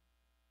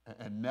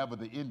and never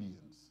the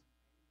Indians.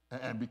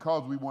 And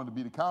because we wanted to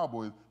be the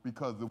Cowboys,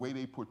 because the way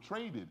they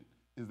portrayed it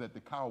is that the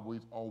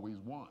Cowboys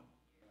always won.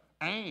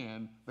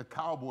 And the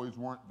Cowboys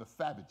weren't the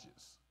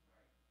savages.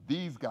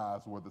 These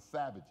guys were the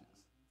savages.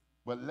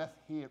 But let's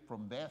hear it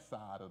from their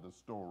side of the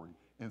story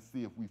and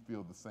see if we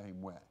feel the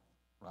same way,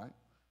 right?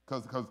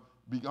 Because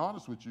be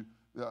honest with you,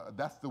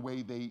 that's the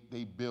way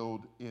they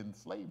build in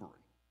slavery.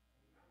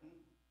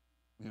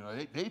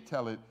 They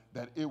tell it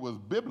that it was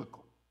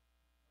biblical.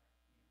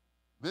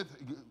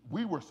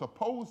 We were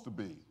supposed to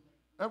be.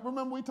 And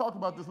remember, we talked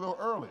about this a little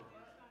earlier.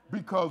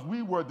 Because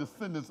we were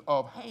descendants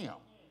of Ham.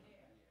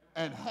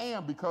 And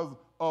Ham, because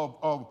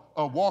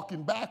of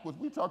walking backwards.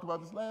 We talked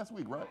about this last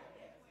week, right?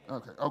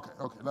 Okay.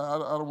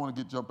 Now, I don't want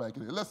to jump back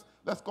in here.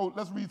 Let's go.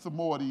 Let's read some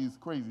more of these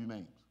crazy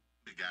names.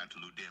 Begat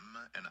Ludim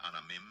and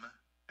Anamim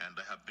and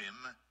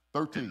Lehabim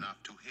 13. and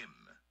Naphtuhim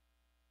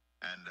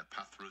and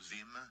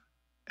Pathruzim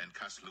and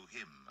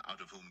Casluhim, out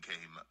of whom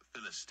came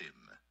Philistim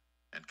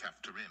and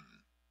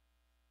Caphtorim.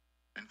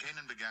 And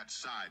Canaan begat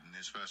Sidon,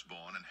 his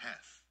firstborn, and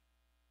Heth,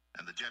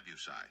 and the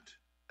Jebusite,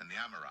 and the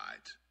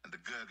Amorite, and the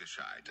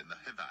Girgashite, and the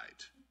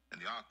Hivite, and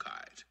the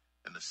Archite,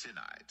 and the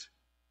Sinite,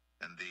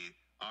 and the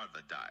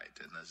Arvadite,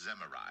 and the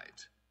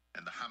Zemarite,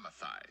 and the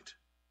Hamathite.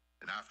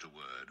 And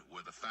afterward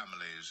were the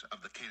families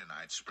of the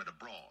Canaanites spread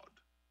abroad.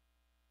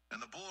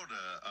 And the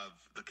border of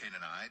the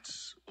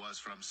Canaanites was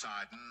from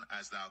Sidon,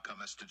 as thou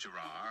comest to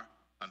Gerar,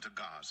 unto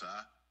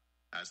Gaza,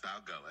 as thou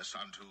goest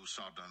unto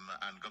Sodom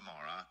and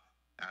Gomorrah,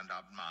 and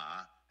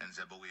Admah, and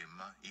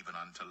Zeboim, even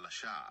unto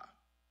Lasha.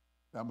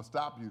 Now, I'm going to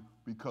stop you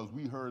because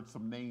we heard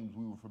some names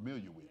we were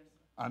familiar with.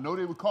 I know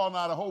they were calling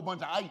out a whole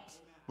bunch of ites,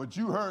 but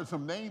you heard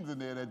some names in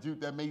there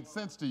that made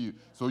sense to you.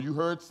 So you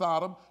heard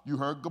Sodom, you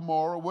heard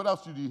Gomorrah. What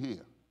else did you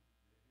hear?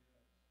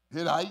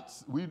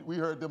 Hittites, we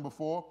heard them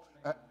before.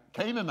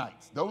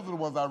 Canaanites, those are the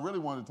ones I really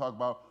wanted to talk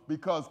about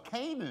because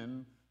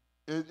Canaan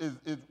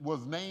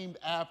was named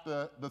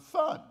after the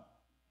son.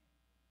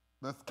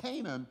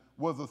 Canaan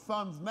was a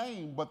son's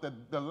name, but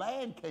the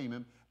land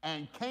Canaan,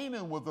 and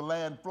Canaan was the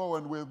land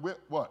flowing with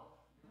what?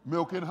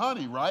 Milk and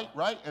honey, right?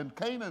 And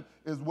Canaan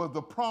was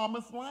the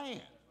promised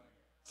land.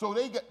 So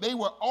they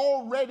were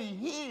already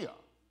here.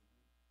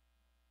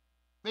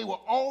 They were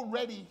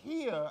already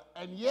here,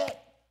 and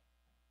yet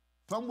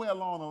somewhere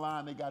along the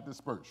line, they got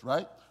dispersed,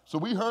 right? So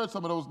we heard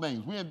some of those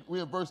names.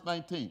 We're in verse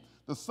 19.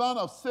 The son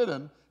of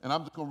Sidon, and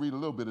I'm just going to read a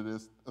little bit of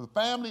this. The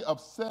family of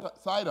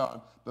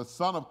Sidon, the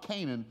son of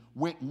Canaan,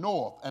 went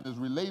north and is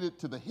related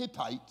to the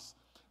Hittites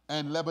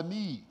and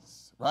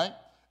Lebanese, right?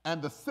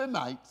 And the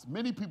Sinites,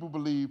 many people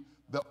believe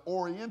the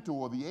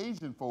Oriental or the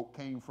Asian folk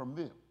came from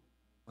them,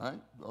 right?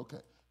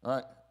 Okay, all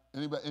right.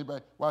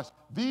 Anybody? Watch.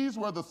 These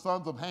were the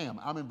sons of Ham.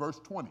 I'm in verse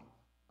 20.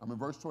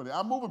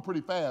 I'm moving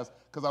pretty fast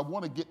because I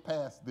want to get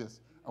past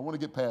this.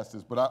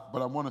 But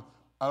I want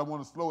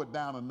to slow it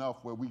down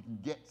enough where we can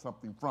get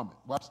something from it.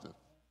 Watch this.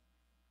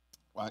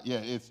 Yeah,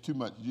 it's too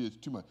much.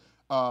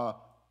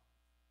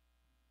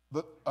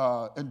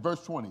 In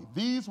verse 20,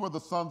 these were the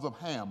sons of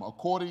Ham,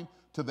 according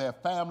to their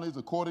families,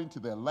 according to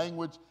their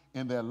language,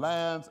 in their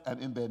lands,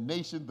 and in their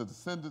nation, the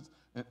descendants.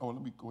 Let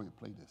me go ahead and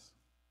play this.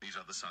 These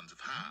are the sons of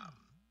Ham,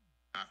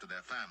 after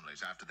their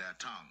families, after their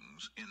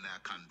tongues, in their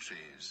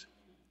countries,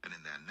 and in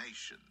their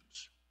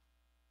nations.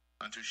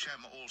 Unto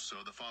Shem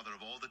also, the father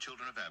of all the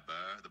children of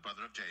Eber, the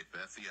brother of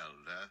Japheth, the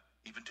elder,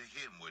 even to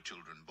him were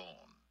children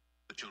born,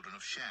 the children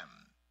of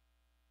Shem,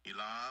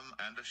 Elam,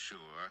 and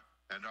Ashur,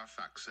 and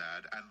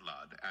Arphaxad, and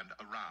Lud, and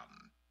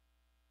Aram.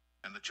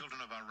 And the children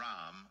of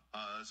Aram,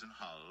 Uz, and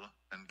Hul,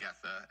 and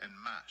Gether, and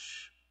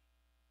Mash.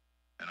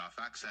 And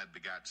Arphaxad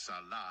begat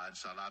Salah, and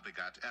Salah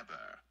begat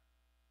Eber.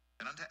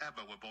 And unto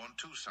Eber were born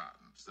two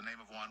sons. The name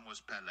of one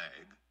was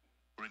Peleg,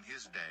 for in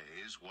his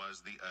days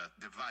was the earth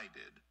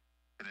divided,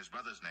 and his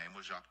brother's name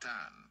was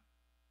Joktan.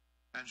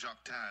 And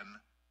Joktan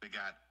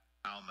begat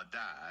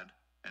Almadad,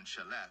 and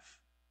Shelef,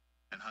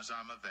 and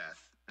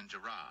Hazarmaveth, and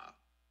Jerah,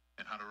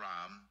 and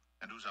Hadaram,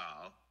 and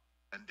Uzal,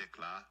 and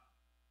Diklah,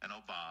 and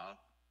Obal,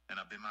 and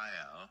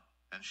Abimael,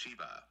 and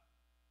Sheba,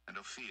 and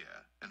Ophir,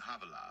 and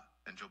Havilah,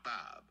 and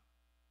Jobab.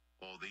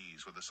 All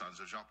these were the sons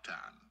of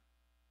Joktan.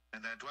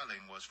 And their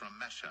dwelling was from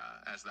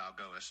Mesha, as thou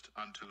goest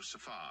unto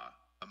Sephar,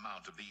 a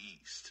mount of the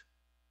east.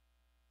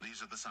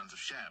 These are the sons of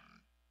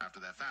Shem, after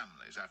their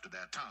families, after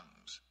their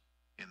tongues,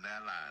 in their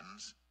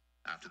lands,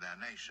 after their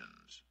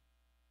nations.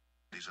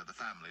 These are the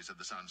families of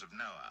the sons of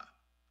Noah,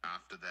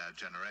 after their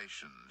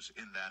generations,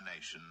 in their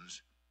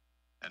nations.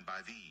 And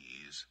by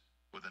these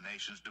were the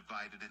nations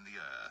divided in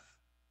the earth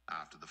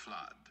after the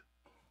flood.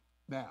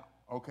 Now,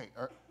 okay,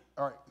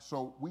 all right,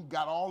 so we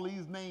got all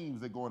these names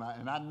that are going on,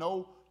 and I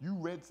know you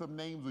read some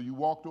names or you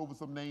walked over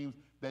some names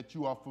that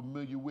you are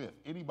familiar with.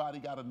 Anybody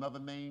got another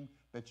name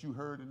that you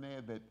heard in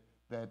there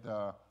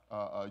that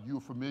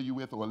you're familiar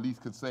with, or at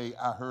least could say,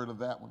 I heard of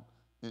that one?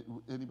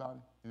 Anybody?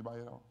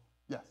 Anybody at all?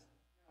 Yes.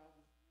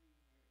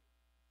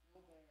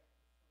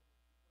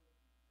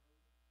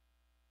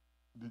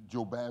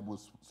 Jobab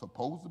was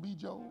supposed to be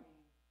Job?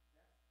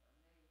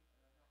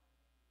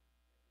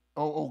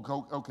 Oh,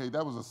 okay,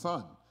 that was a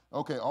son.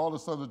 Okay, all the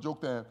sons of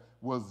Joktan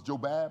was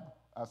Jobab.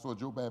 I saw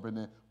Jobab in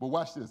there. But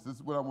watch this. This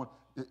is what I want.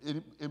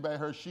 Anybody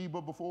heard Sheba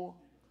before?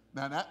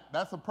 Now,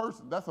 that's a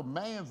person. That's a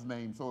man's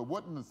name, so it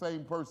wasn't the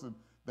same person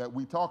that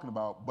we talking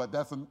about, but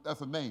that's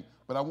a name.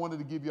 But I wanted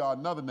to give y'all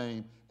another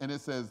name, and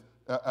it says,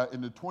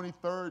 in the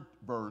 23rd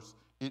verse,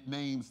 it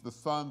names the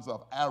sons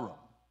of Aram.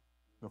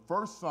 The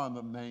first son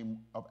of name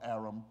of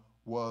Aram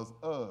was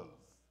Uz.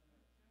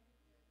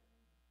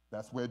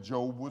 That's where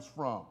Job was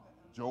from.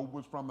 Job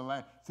was from the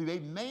land. See, they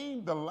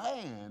named the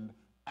land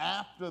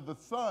after the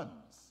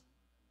sons.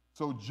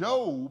 So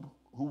Job,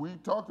 who we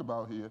talked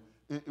about here,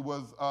 it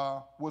was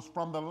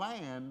from the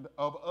land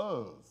of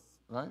Uz.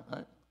 right?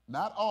 Right?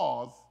 Not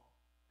Oz,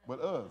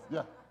 but us.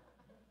 Yeah.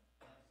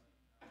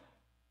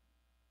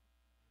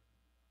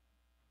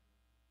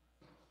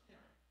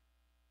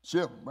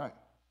 Ship, right.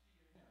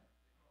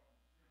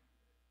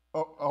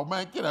 Oh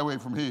man, get away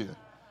from here.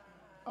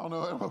 I don't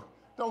know.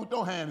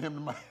 Don't hand him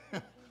the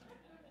mic.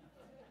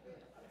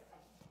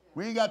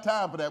 We ain't got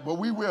time for that, but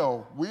we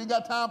will. We ain't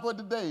got time for it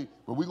today,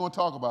 but we're gonna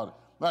talk about it.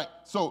 Right.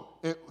 So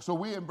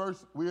we're in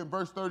verse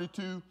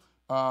 32.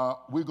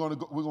 We're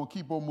gonna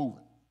keep on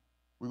moving.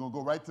 We're gonna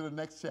go right to the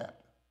next chapter.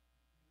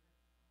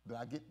 Did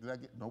I get?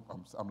 Nope.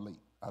 I'm late.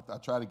 I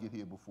try to get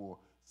here before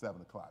 7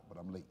 o'clock, but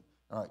I'm late.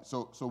 All right.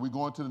 So we're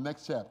going to the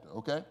next chapter.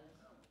 Okay.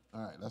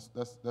 All right.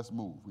 Let's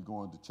move. We're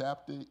going to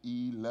chapter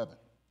 11.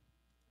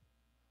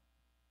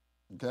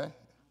 Okay.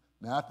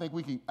 Now I think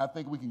we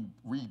can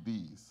read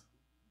these.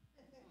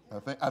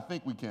 I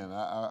think we can.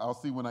 I'll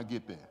see when I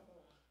get there.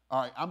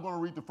 All right, I'm going to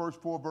read the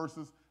first 4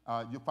 verses.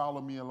 You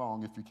follow me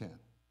along if you can.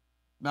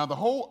 Now, the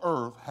whole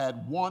earth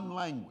had one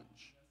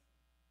language.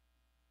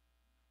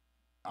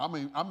 I'm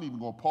even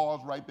going to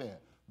pause right there.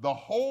 The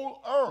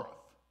whole earth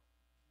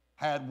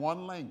had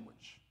one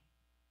language,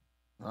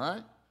 all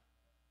right,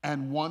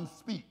 and one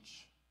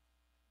speech.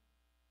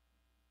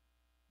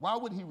 Why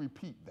would he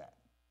repeat that?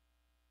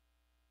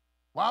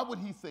 Why would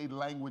he say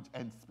language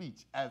and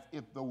speech as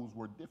if those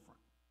were different?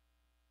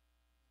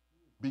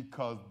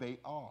 Because they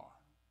are.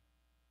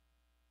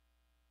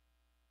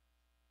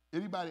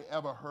 Anybody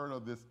ever heard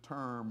of this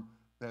term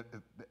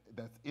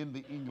that's in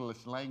the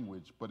English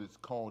language, but it's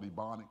called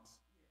Ebonics?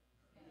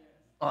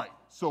 All right,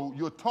 so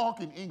you're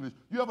talking English.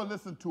 You ever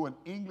listen to an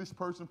English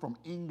person from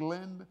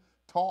England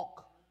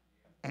talk,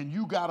 and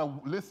you got to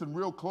listen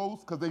real close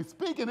because they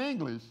speak in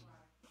English,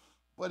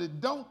 but it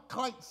don't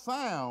quite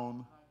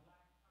sound.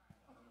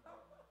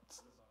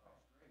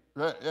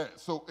 Yeah.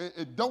 So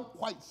it don't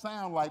quite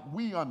sound like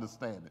we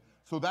understand it.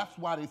 So that's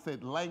why they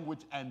said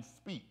language and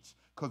speech,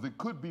 because it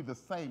could be the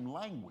same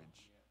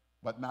language,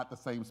 but not the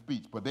same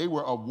speech. But they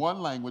were of one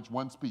language,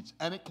 one speech.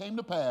 And it came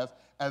to pass,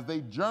 as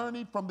they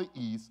journeyed from the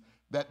east,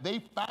 that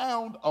they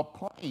found a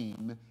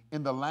plain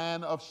in the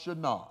land of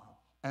Shinar,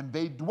 and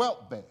they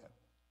dwelt there.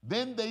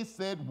 Then they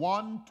said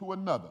one to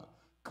another,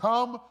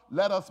 "Come,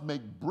 let us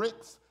make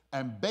bricks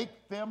and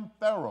bake them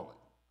thoroughly."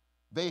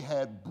 They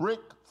had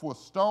brick for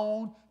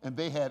stone, and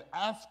they had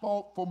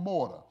asphalt for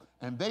mortar.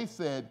 And they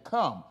said,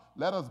 "Come,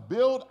 let us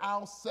build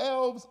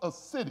ourselves a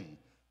city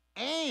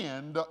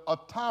and a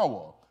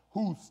tower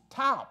whose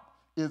top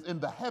is in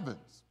the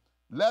heavens.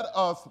 Let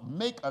us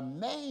make a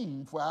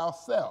name for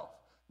ourselves,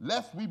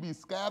 lest we be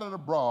scattered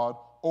abroad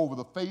over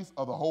the face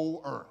of the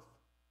whole earth."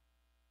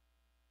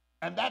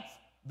 And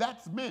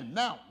that's men.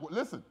 Now,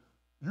 listen,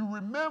 you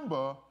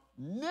remember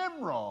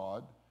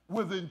Nimrod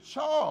was in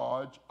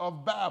charge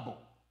of Babel.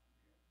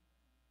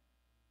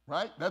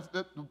 Right?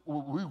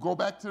 We go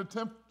back to the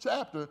 10th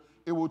chapter,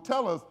 it will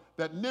tell us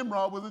that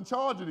Nimrod was in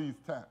charge of these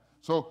times.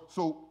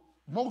 So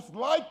most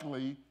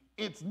likely,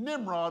 it's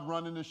Nimrod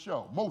running the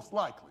show. Most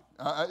likely.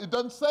 It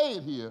doesn't say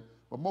it here,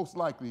 but most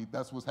likely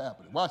that's what's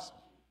happening. Watch.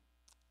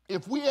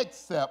 If we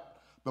accept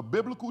the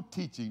biblical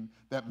teaching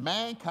that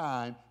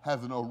mankind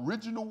has an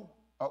original,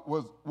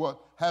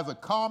 has a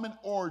common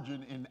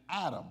origin in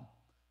Adam,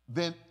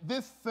 then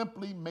this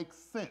simply makes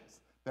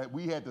sense that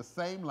we had the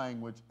same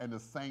language and the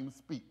same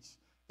speech.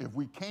 If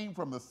we came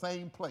from the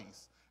same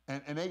place,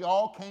 and they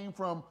all came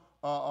from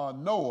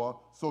Noah,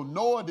 so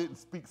Noah didn't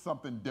speak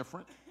something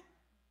different.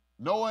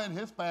 Noah and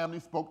his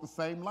family spoke the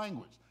same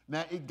language.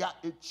 Now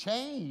it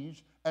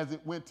changed as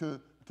it went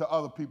to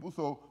other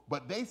people.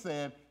 But they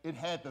said it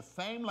had the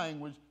same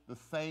language, the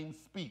same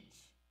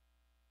speech.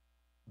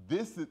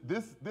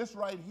 This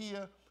right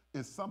here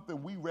is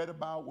something we read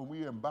about when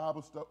we were in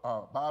Bible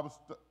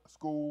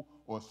school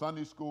or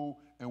Sunday school,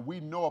 and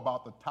we know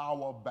about the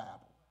Tower of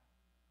Babel.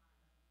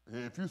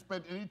 If you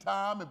spent any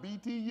time at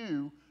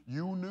BTU,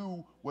 you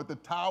knew what the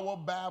Tower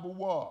of Babel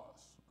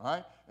was,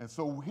 right? And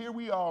so here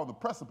we are on the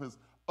precipice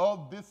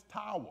of this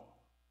tower,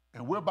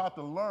 and we're about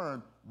to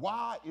learn,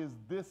 why is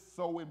this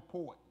so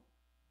important?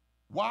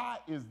 Why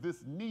is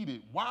this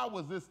needed? Why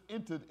was this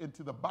entered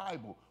into the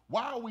Bible?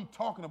 Why are we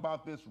talking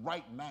about this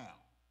right now?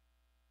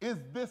 Is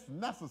this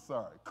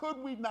necessary? Could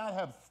we not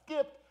have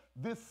skipped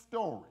this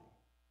story?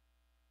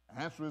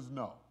 The answer is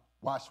no.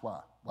 Watch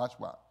why. Watch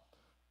why.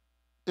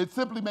 It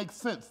simply makes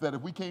sense that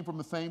if we came from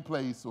the same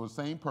place or the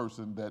same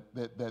person,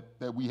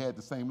 that we had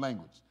the same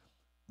language.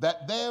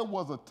 That there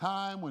was a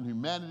time when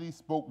humanity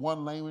spoke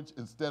one language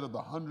instead of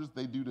the hundreds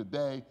they do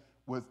today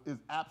is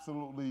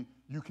absolutely,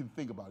 you can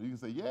think about it. You can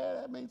say, yeah,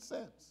 that makes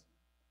sense.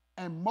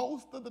 And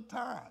most of the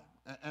time,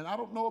 and I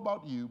don't know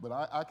about you, but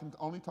I can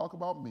only talk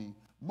about me,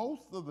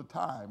 most of the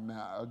time,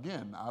 now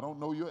again, I don't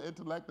know your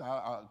intellect,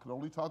 I can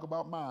only talk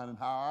about mine and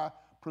how I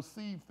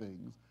perceive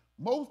things.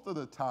 Most of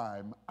the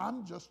time,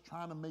 I'm just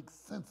trying to make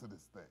sense of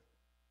this thing.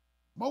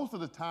 Most of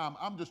the time,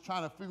 I'm just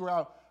trying to figure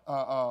out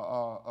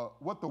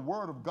what the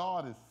Word of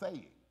God is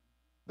saying.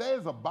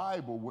 There's a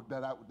Bible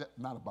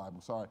not a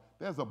Bible, sorry.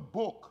 There's a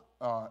book,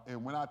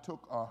 and when I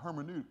took a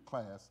hermeneutic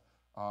class,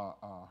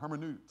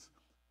 hermeneutics,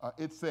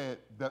 it said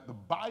that the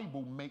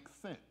Bible makes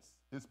sense.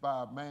 It's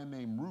by a man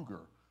named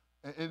Ruger.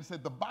 And it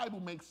said the Bible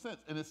makes sense.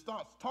 And it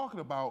starts talking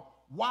about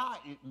why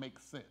it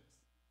makes sense.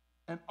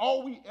 And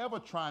all we ever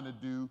trying to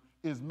do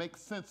is make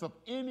sense of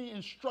any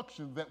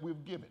instructions that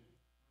we've given.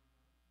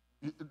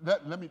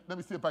 Let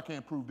me see if I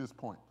can prove this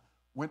point.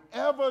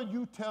 Whenever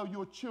you tell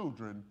your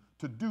children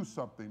to do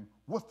something,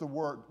 what's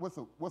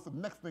the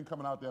next thing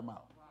coming out their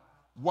mouth?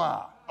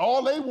 Why?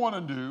 All they want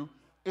to do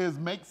is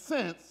make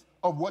sense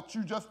of what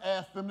you just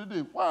asked them to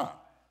do. Why?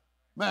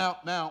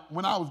 Now,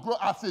 when I was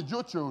I said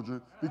your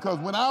children because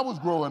when I was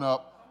growing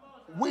up,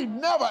 we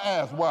never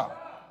asked why.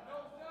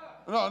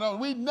 No,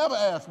 we never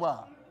asked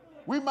why.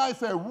 We might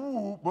say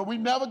woo, but we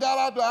never got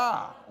out the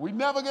eye. We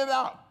never get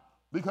out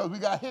because we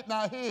got hit in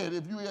our head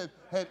if you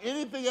had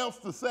anything else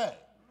to say.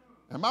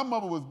 And my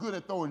mother was good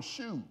at throwing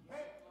shoes.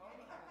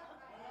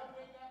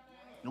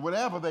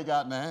 Whatever they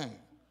got in their hand.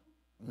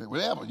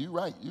 Whatever, you're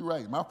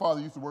right. My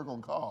father used to work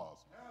on cars.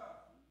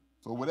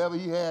 So whatever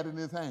he had in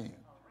his hand.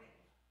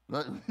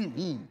 Right?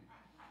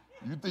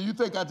 you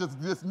think I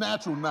this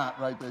natural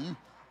knot right there.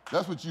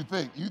 That's what you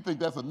think. You think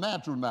that's a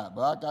natural knot,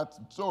 but I got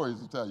some stories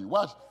to tell you.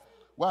 Watch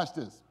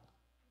this.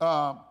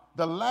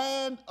 The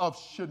land of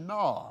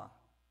Shinar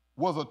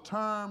was a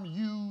term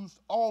used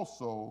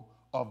also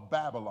of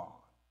Babylon.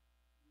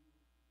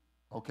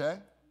 Okay?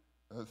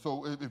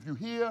 So if you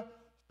hear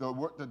the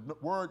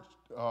word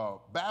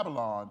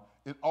Babylon,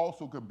 it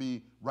also could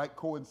be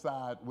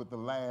coincide with the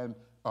land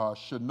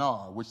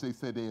Shinar, which they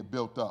said they had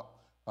built up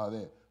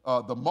there.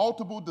 The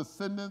multiple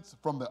descendants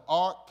from the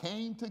ark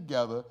came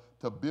together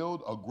to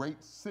build a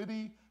great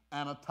city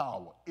and a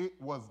tower. It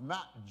was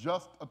not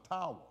just a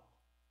tower.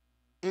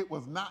 It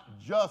was not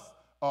just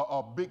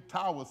a big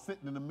tower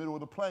sitting in the middle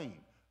of the plain.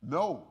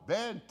 No,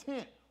 their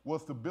intent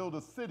was to build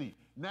a city.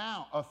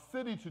 Now, a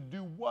city to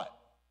do what?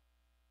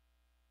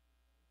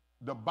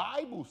 The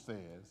Bible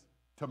says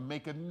to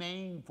make a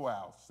name for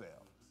ourselves.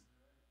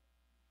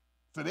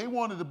 So they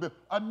wanted to build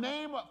a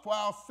name for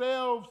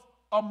ourselves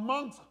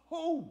amongst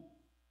who?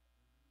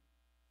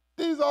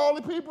 These are all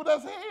the people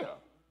that's here.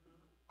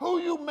 Who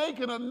you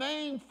making a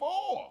name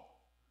for?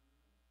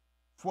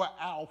 For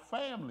our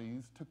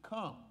families to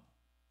come.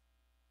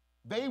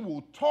 They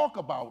will talk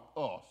about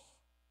us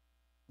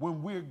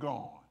when we're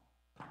gone.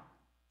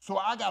 So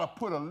I got to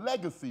put a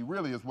legacy,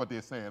 really is what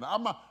they're saying.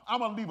 I'm going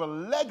to leave a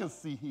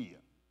legacy here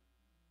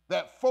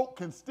that folk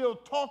can still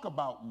talk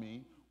about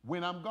me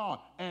when I'm gone.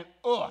 And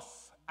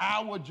us,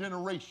 our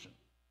generation,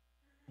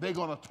 they're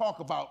going to talk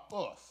about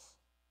us.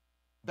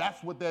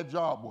 That's what their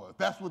job was.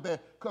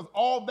 Because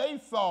all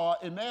they saw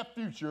in their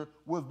future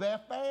was their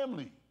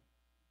family.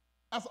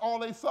 That's all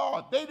they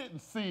saw. They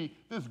didn't see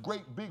this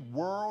great big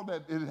world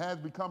that it has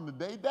become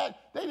today.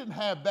 They didn't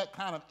have that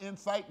kind of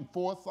insight and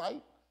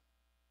foresight.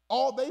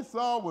 All they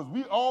saw was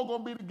we all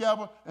going to be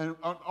together, and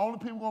the only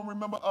people going to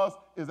remember us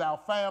is our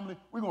family.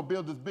 We're going to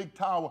build this big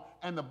tower.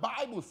 And the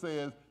Bible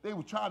says they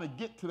were trying to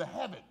get to the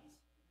heavens.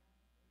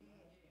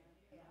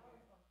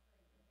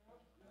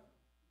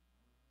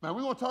 Now,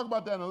 we're going to talk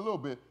about that in a little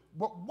bit,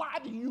 but why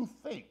do you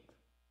think,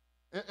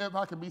 if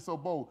I can be so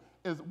bold,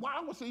 why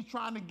was he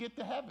trying to get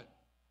to heaven?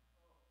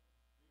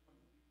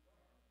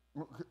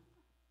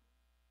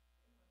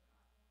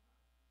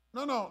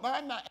 No,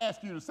 I'm not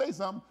asking you to say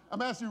something.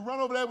 I'm asking you to run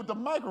over there with the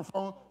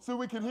microphone so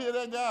we can hear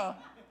that guy.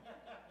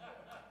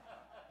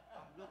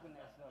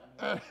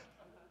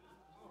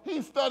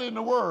 He's studying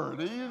the word.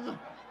 He's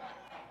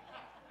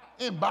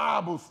in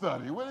Bible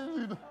study.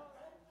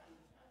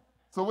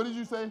 So what did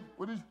you say?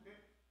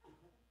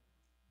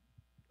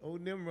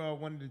 Old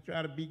Nimrod wanted to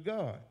try to be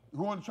God.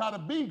 Who wanted to try to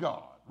be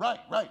God? Right.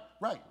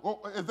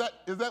 Well, is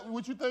that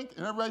what you think?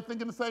 And everybody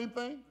thinking the same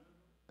thing?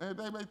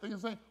 Everybody thinking the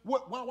same?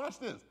 Watch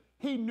this.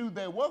 He knew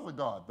there was a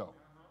God, though.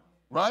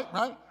 Right?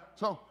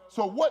 So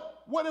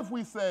what if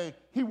we say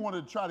he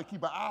wanted to try to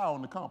keep an eye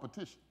on the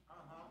competition?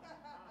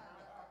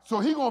 So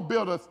he gonna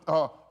build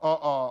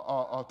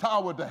a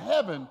tower to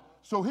heaven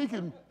so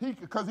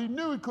because he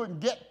knew he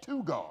couldn't get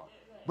to God.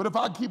 But if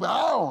I keep an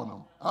eye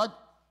on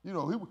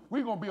him,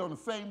 we're gonna be on the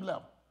same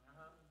level.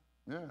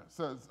 Yeah.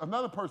 So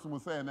another person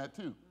was saying that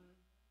too.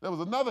 There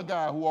was another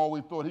guy who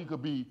always thought he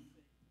could be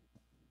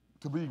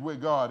to be where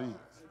God is.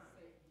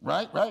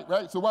 Right.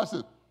 So watch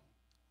this.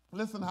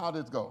 Listen how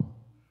this goes.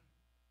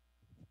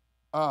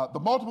 The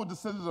multiple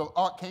descendants of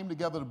Ark came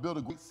together to build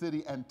a great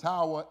city and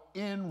tower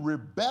in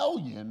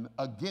rebellion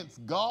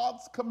against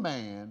God's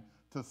command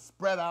to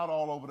spread out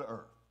all over the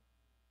earth.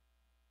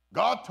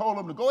 God told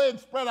them to go ahead and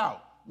spread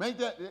out.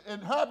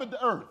 Inhabit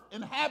the earth.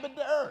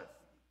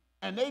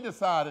 And they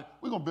decided,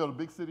 we're going to build a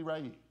big city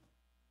right here.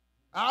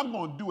 I'm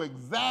going to do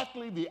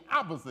exactly the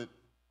opposite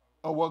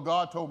of what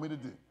God told me to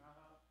do.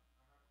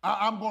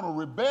 I'm going to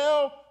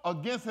rebel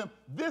against him.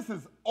 This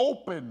is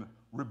open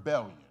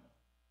rebellion.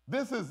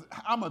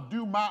 I'm going to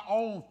do my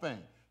own thing.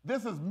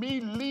 This is me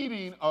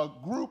leading a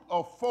group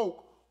of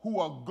folk who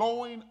are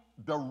going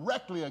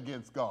directly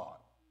against God.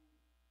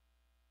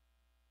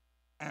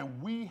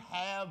 And we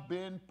have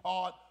been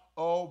part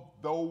of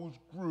those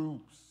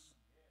groups.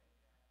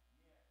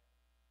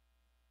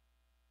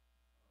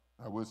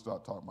 always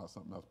start talking about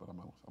something else, but I'm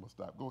gonna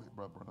stop. Go ahead,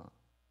 Brother Bernard.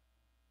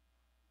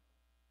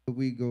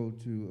 We go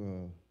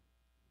to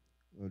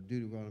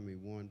Deuteronomy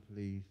 1,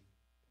 please.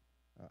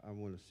 I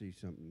want to see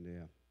something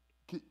there.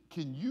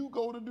 Can you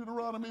go to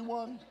Deuteronomy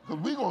 1?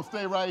 Because we're going to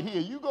stay right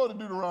here. You go to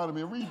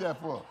Deuteronomy and read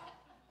that for us.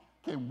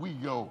 Can we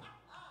go?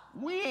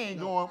 We ain't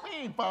going. We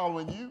ain't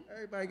following you.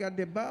 Everybody got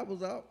their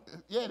Bibles out.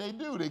 Yeah, they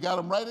do. They got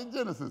them right in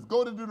Genesis.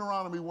 Go to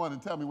Deuteronomy 1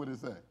 and tell me what it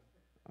says.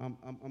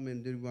 I'm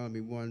in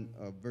Deuteronomy 1,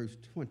 verse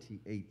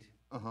 28.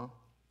 Uh-huh.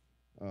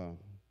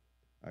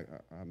 I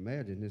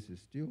imagine this is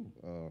still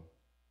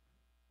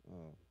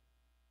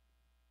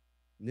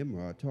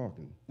Nimrod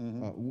talking.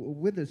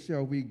 Whither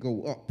shall we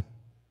go up,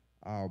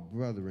 our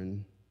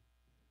brethren?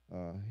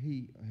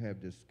 He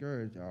have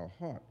discouraged our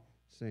heart,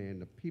 saying,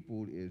 the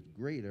people is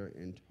greater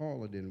and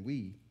taller than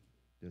we.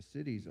 The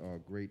cities are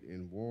great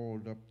and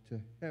walled up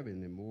to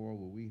heaven, and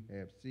moreover we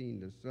have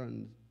seen the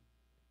sons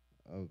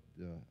of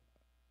the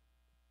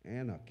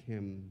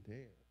Anakim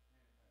there.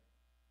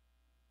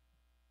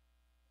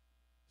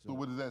 So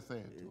what is that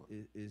saying to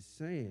us? It's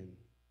saying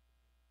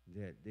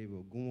that they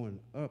were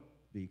going up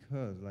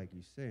because, like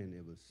you're saying,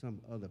 there was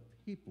some other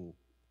people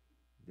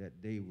that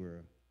they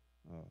were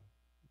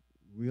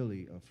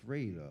really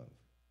afraid of.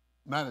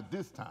 Not at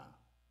this time.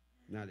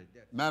 Not at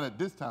that time. Not at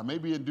this time.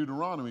 Maybe in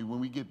Deuteronomy when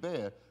we get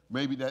there,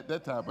 maybe that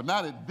time, but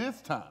not at this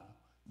time.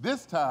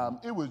 This time,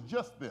 it was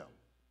just them.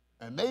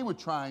 And they were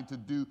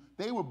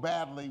they were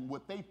battling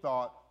what they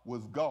thought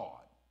was God.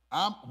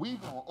 We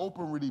gonna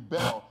open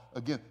rebel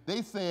against.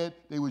 They said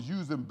they was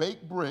using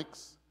baked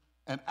bricks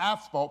and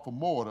asphalt for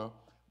mortar.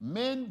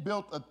 Men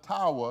built a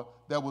tower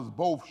that was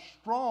both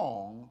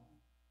strong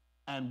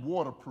and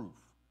waterproof.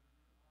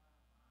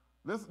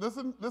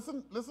 Listen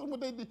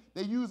what they did.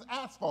 They use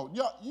asphalt.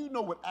 You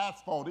know what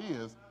asphalt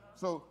is.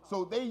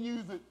 So they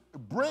used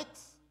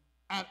bricks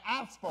and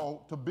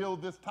asphalt to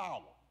build this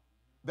tower.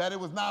 That it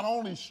was not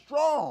only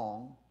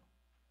strong,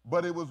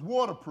 but it was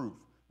waterproof.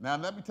 Now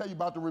let me tell you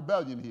about the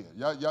rebellion here.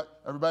 Y'all,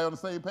 everybody on the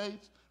same page?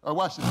 All right,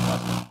 watch this.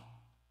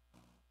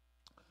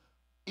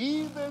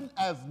 Even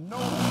as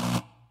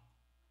Noah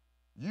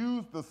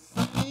used the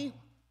same,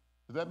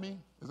 is that me?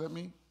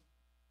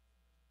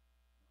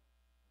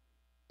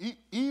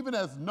 Even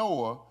as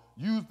Noah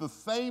used the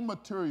same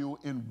material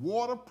in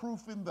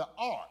waterproofing the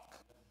ark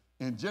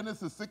in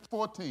Genesis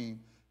 6:14,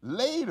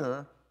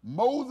 later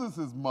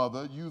Moses'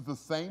 mother used the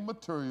same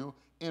material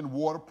in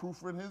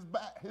waterproofing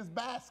his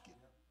basket.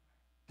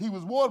 He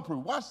was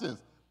waterproof. Watch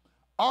this.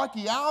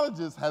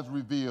 Archaeologists has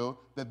revealed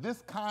that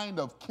this kind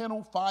of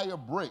kindle fire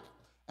brick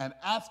and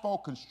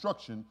asphalt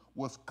construction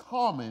was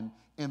common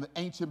in the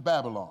ancient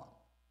Babylon.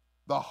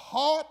 The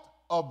heart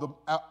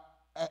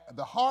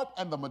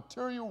and the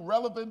material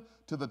relevant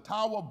to the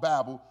Tower of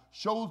Babel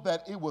shows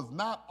that it was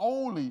not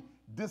only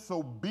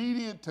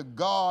disobedient to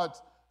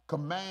God's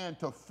command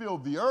to fill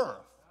the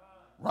earth,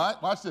 right?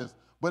 Watch this.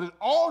 But it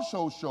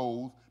also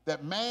shows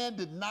that man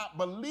did not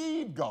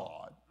believe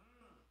God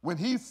when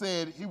he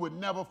said he would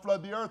never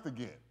flood the earth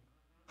again.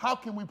 How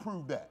can we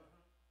prove that?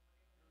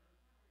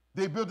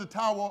 They built a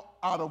tower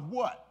out of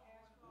what?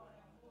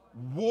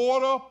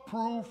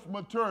 Waterproof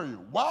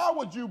material. Why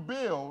would you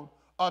build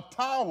a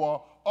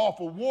tower off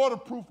of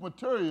waterproof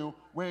material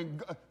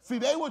when, see,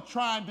 they were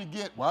trying to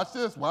get, watch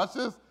this,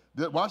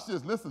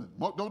 listen,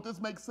 don't this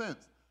make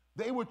sense?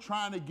 They were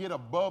trying to get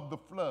above the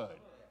flood.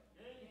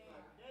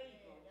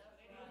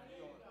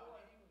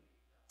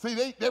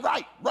 See, they're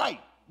right,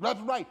 that's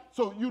right.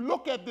 So you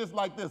look at this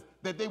like this,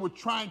 that they were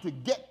trying to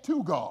get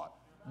to God.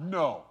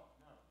 No.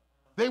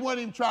 They weren't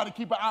even trying to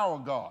keep an eye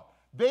on God.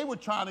 They were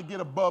trying to get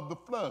above the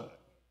flood.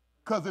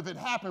 Because if it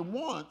happened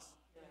once,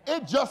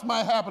 it just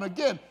might happen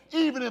again,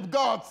 even if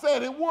God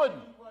said it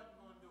wouldn't.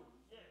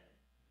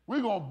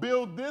 We're going to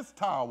build this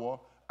tower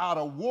out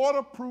of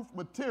waterproof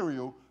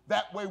material.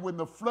 That way, when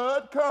the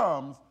flood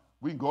comes,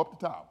 we can go up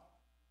the tower.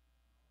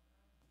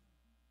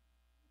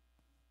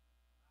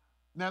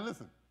 Now,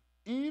 listen,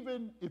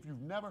 even if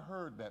you've never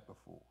heard that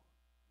before,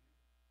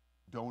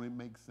 don't it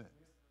make sense?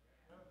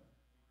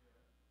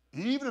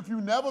 Even if you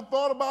never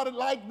thought about it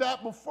like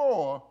that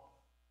before,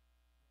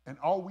 and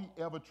all we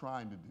ever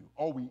trying to do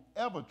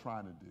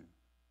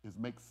is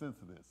make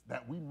sense of this,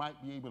 that we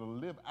might be able to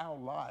live our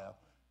life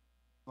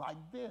like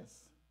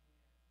this.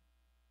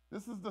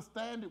 This is the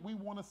standard we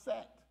want to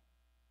set.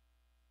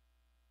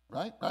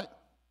 Right?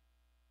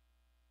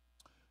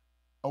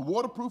 A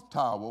waterproof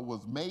tower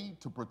was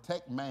made to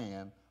protect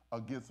man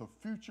against a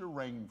future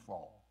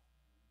rainfall.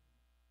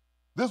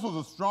 This was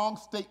a strong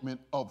statement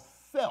of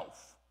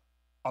self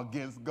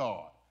against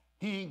God.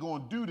 He ain't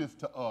going to do this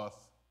to us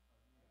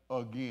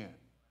again.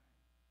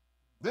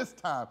 This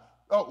time,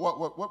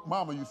 what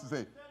Mama used to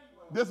say.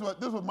 This is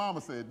what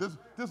Mama said. This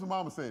is what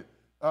Mama said.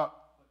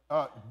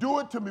 Do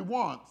it to me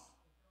once,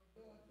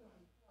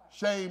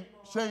 shame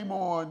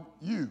on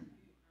you.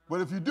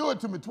 But if you do it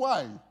to me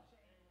twice,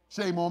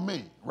 shame on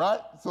me,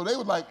 right? So they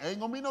was like, ain't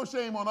gonna be no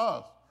shame on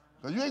us,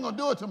 because you ain't gonna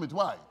do it to me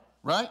twice,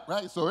 right?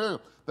 So here,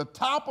 the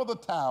top of the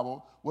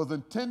tower was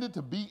intended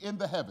to be in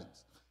the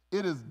heavens.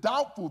 It is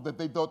doubtful that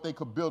they thought they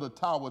could build a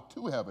tower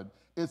to heaven.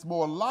 It's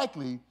more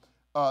likely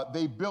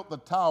they built the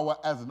tower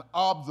as an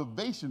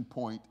observation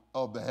point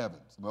of the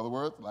heavens. In other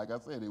words, like I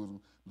said, it was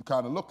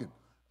kind of looking,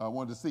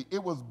 wanted to see.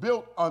 It was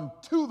built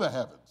unto the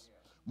heavens.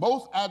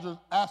 Most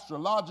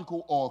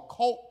astrological or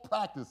occult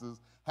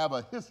practices have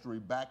a history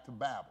back to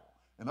Babel.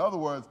 In other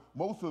words,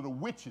 most of the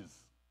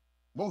witches,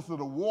 most of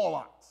the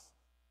warlocks,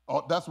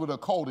 that's what a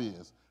cult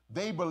is.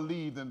 They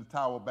believed in the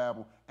Tower of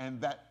Babel,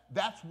 and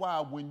that's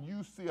why when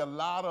you see a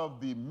lot of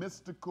the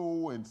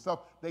mystical and stuff,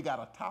 they got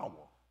a tower.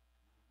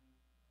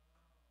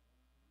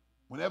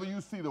 Whenever you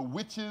see the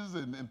witches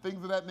and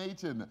things of that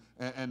nature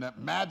and that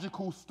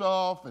magical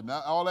stuff and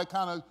all that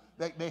kind of,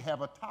 they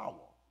have a tower.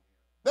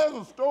 There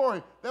was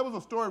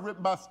a story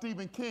written by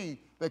Stephen King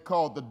that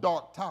called The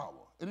Dark Tower.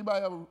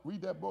 Anybody ever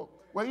read that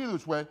book? Well, either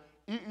which way,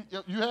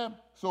 you have?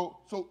 So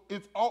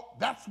it's all,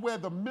 that's where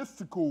the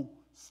mystical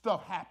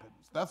stuff happens.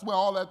 That's where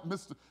all that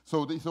mystical,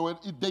 so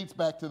it dates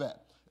back to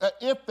that.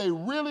 If they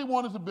really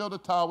wanted to build a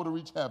tower to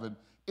reach heaven,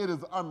 it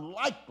is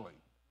unlikely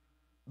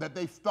that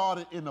they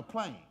started in a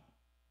plane.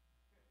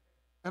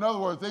 In other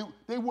words,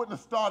 they wouldn't have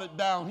started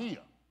down here.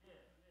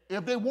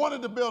 If they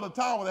wanted to build a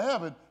tower to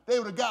heaven, they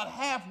would have got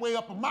halfway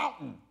up a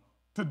mountain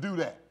to do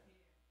that.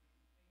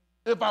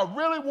 If I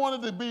really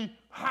wanted to be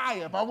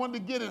higher, if I wanted to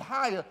get it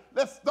higher,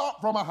 let's start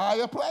from a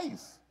higher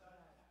place.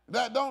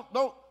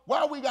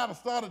 Why we got to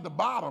start at the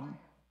bottom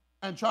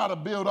and try to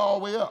build all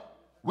the way up?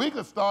 We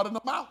could start in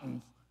the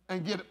mountains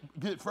and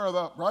get further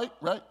up, right?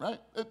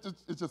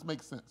 It just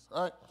makes sense,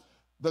 all right?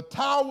 The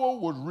tower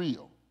was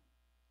real.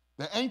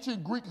 The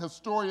ancient Greek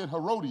historian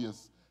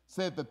Herodotus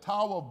said the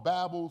Tower of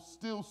Babel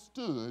still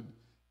stood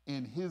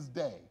in his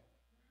day,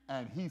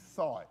 and he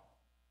saw it.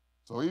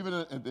 So even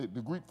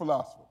the Greek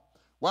philosopher.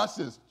 Watch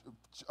this,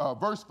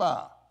 verse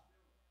 5.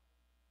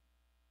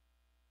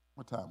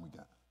 What time we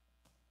got?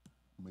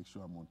 Make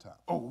sure I'm on time.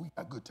 Oh, we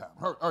got good time.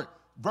 All right,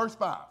 verse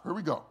 5, here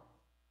we go.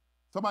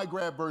 Somebody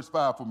grab verse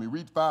 5 for me.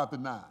 Read 5 to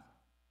 9.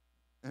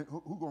 And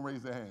who gonna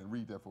raise their hand and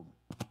read that for me?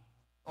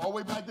 All the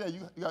way back there,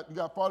 you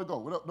got far to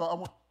go. No, I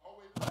want all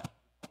the way back.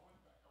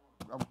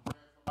 I want to grab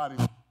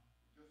somebody.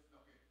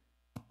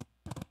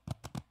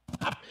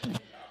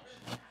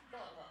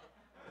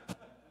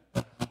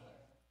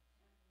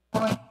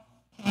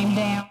 Came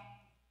down.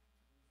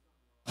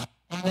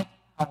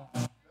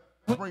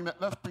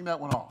 Let's bring that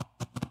one off.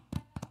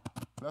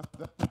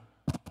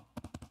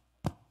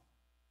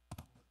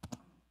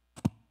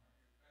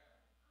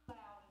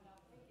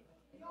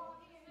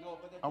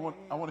 I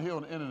want to hear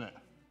on the internet.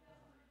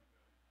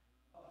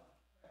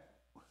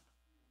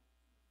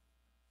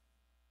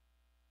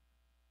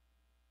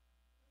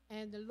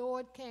 And the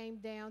Lord came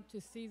down to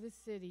see the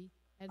city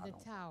and the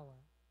tower.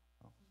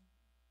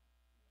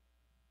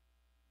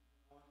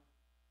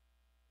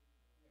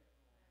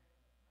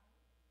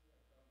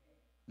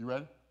 You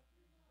ready?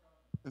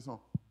 It's on.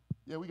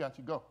 Yeah, we got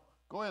you. Go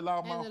ahead,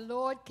 loudmouth. And the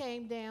Lord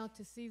came down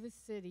to see the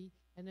city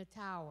and the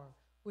tower,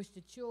 which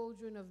the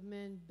children of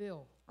men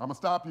built. I'm going to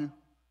stop you.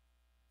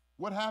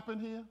 What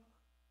happened here?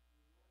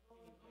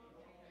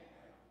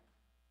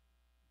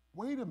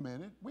 Wait a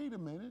minute.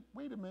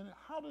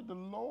 How did the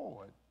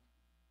Lord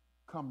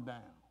come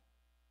down?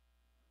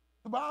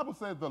 The Bible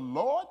says the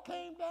Lord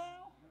came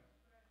down?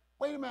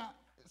 Wait a minute.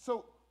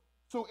 So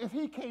if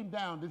he came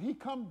down, did he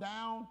come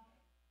down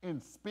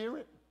in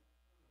spirit?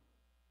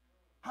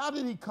 How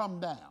did he come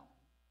down?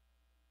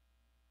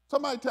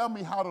 Somebody tell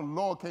me how the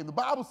Lord came. The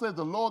Bible says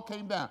the Lord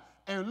came down.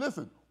 And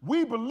listen,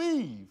 we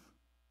believe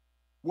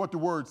what the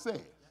word says.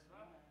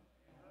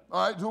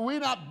 All right, so we're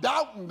not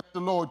doubting that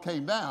the Lord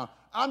came down.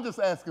 I'm just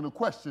asking a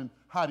question,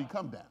 how did he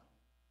come down?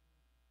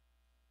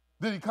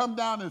 Did he come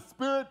down in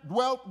spirit,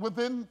 dwelt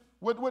within,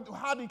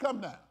 how did he come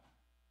down?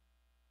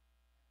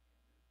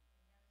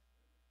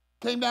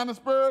 Came down in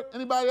spirit?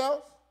 Anybody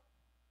else?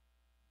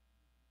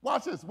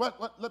 Watch this.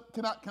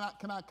 Can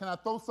I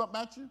throw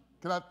something at you?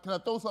 Can I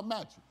throw something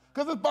at you?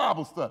 Because it's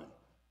Bible study.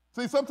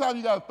 See, sometimes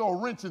you got to throw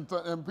a wrench in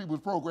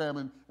people's program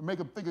and make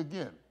them think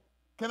again.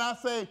 Can I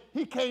say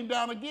he came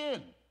down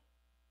again?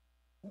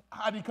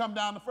 How did he come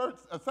down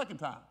a second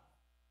time?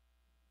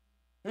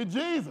 Hey,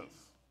 Jesus.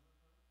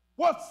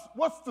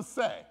 What's to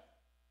say?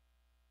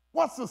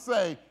 What's to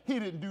say he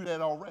didn't do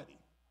that already?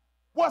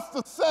 What's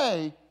to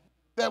say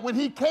that when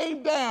he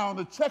came down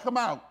to check him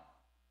out,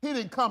 he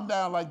didn't come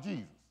down like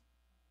Jesus?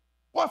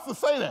 What's to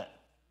say that?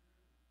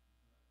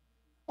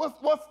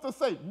 What's to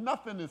say?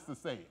 Nothing is to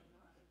say it.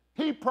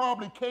 He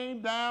probably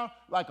came down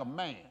like a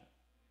man,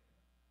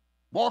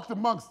 walked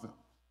amongst them,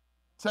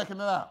 checking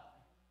it out.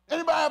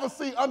 Anybody ever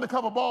see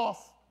Undercover Boss?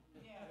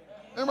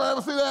 Anybody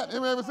ever see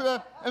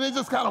that? And he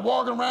just kind of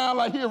walking around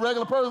like he a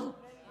regular person.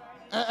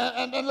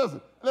 And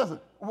listen.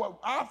 Well,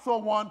 I saw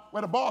one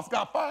where the boss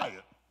got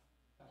fired.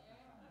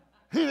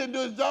 He didn't do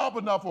his job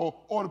enough,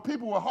 or the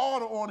people were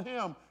harder on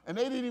him, and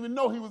they didn't even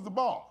know he was the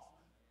boss.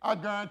 I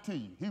guarantee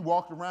you, he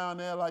walked around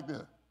there like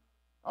this.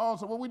 Oh,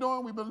 so what we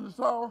doing? We building this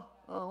tower?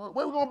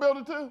 Where we gonna build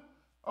it to?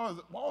 Oh,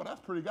 whoa,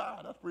 that's pretty high.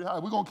 That's pretty high.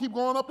 We gonna keep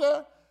going up there?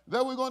 Is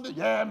that what we gonna do?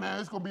 Yeah,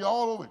 man, it's gonna be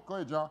all over it. Go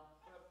ahead, John.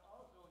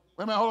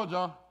 Wait a minute, hold on,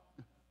 John.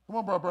 Come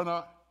on, Brother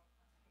Bernard.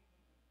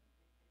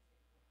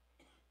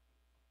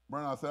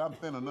 Bernard said, I'm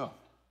thin enough.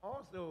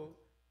 Also,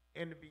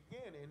 in the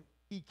beginning,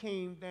 he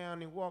came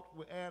down and walked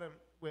with Adam,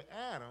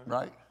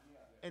 Right?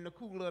 in the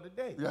cool of the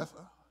day. Yes, sir.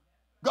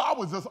 God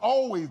was just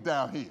always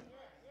down here.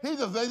 They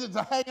just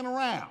hanging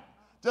around,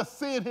 just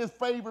seeing his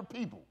favorite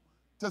people,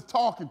 just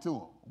talking to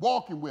them,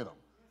 walking with them.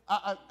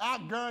 I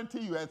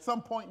guarantee you, at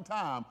some point in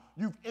time,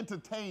 you've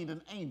entertained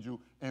an angel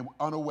and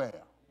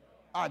unaware.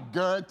 I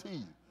guarantee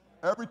you,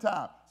 every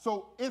time.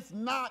 So it's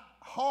not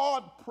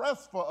hard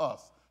pressed for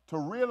us to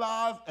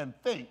realize and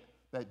think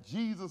that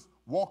Jesus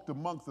walked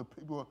amongst the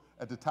people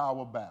at the Tower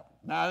of Babel.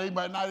 Now, they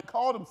might not have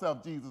called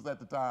himself Jesus at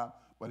the time,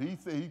 but he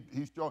said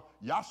he's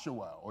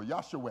Yahshua or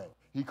Yahshua.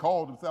 He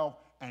called himself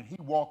and he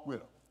walked with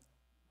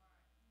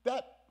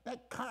them.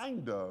 That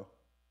kind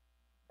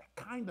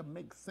of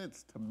makes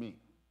sense to me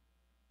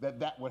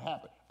that would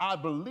happen. I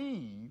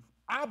believe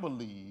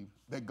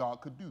that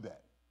God could do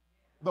that.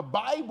 The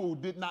Bible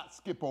did not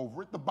skip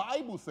over it. The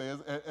Bible says,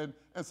 and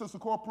Sister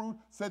Corporal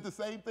said the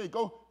same thing.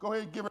 Go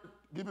ahead and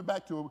give it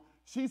back to her.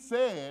 She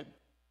said,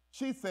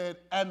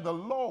 and the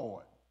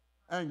Lord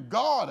and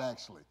God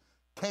actually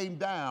came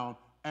down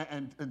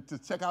and to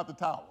check out the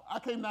tower. I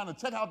came down to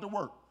check out the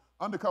work.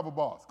 Undercover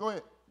boss. Go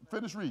ahead,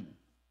 finish reading.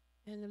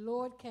 And the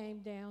Lord came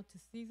down to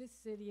see the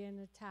city and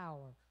the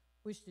tower,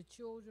 which the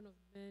children of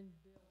men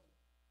built.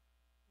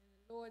 And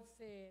the Lord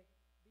said,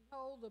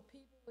 Behold, the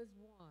people is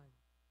one,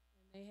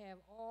 and they have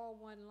all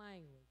one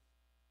language.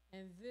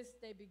 And this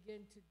they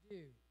begin to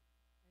do.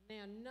 And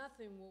now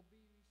nothing will be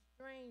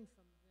restrained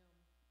from them,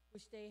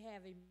 which they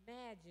have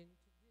imagined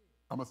to do.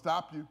 I'm going to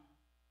stop you.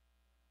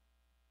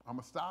 I'm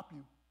going to stop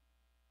you.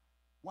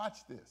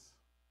 Watch this.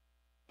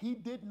 He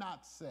did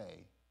not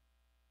say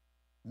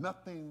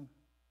nothing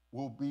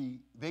will be,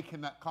 they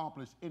cannot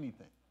accomplish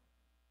anything.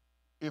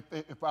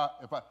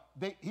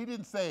 He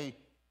didn't say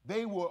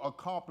they will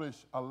accomplish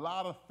a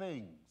lot of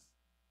things.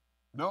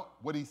 No,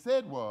 what he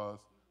said was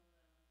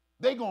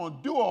they're going to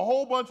do a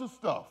whole bunch of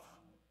stuff.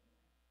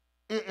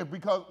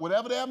 Because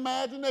whatever their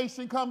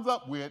imagination comes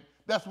up with,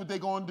 that's what they're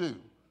going to do.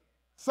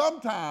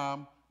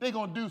 Sometimes they're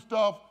going to do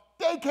stuff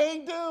they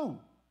can't do,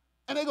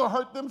 and they're going to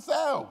hurt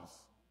themselves.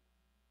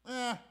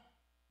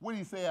 What do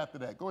you say after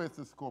that? Go ahead,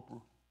 Sister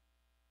Corporal.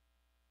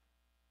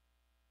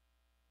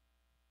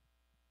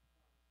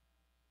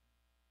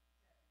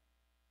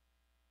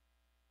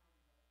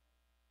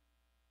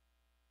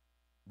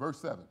 Verse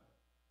 7.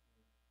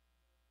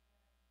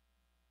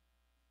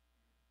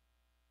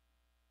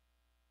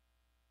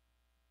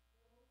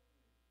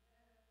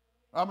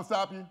 I'm going to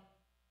stop you.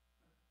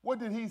 What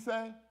did he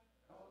say?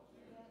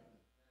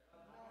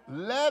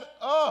 Let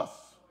us.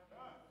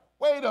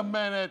 Wait a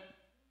minute.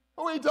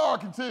 Who are he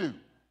talking to?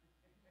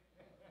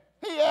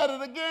 He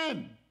added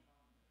again.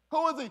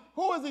 Who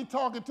is he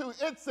talking to?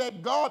 It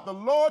said God, the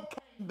Lord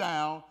came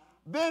down.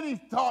 Then he's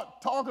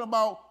talking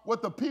about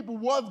what the people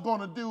was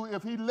going to do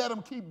if he let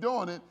them keep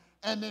doing it.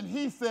 And then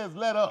he says,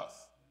 let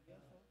us.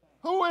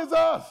 Who is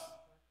us?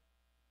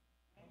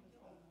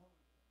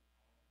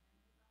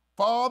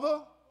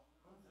 Father,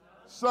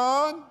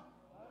 Son,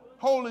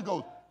 Holy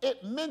Ghost.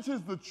 It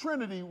mentions the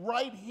Trinity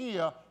right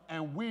here,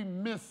 and we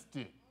missed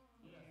it.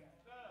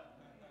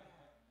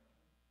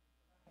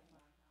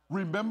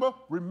 Remember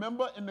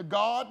in the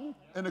Garden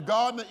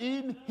of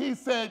Eden, he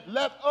said,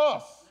 let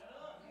us.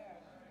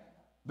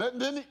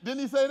 Didn't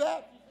he say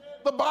that?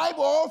 The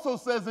Bible also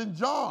says in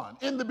John,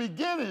 in the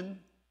beginning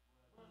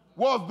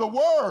was the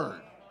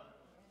Word,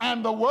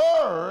 and the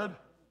Word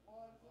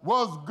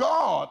was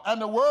God,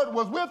 and the Word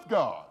was with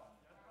God.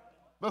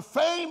 The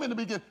same in the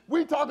beginning.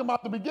 We talking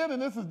about the beginning.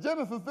 This is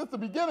Genesis. This is the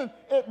beginning.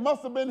 It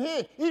must have been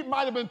here. He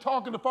might have been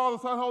talking to Father,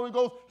 Son, Holy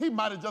Ghost. He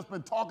might have just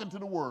been talking to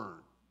the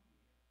Word,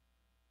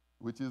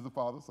 which is the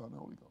Father, Son, and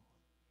Holy Ghost.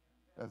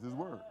 That's his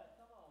word,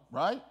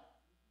 right?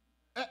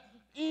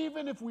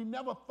 Even if we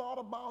never thought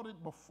about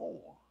it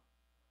before,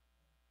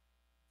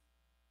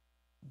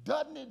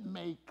 doesn't it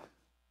make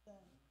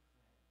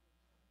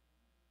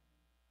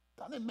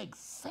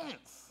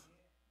sense?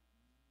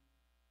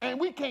 And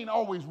we can't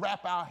always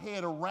wrap our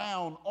head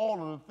around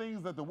all of the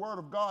things that the Word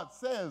of God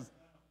says,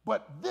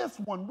 but this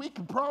one, we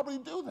can probably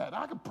do that.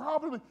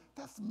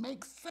 That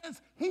makes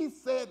sense. He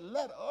said,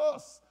 let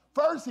us.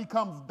 First he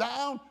comes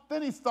down,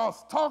 then he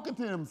starts talking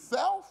to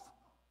himself.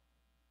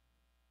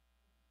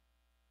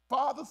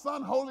 Father,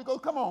 Son, Holy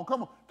Ghost, come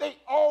on. They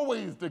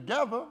always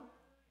together.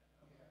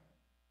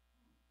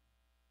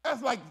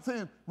 That's like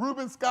saying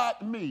Reuben, Scott,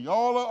 and me. We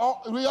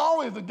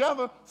always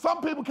together.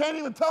 Some people can't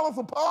even tell us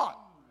apart.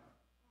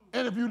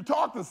 And if you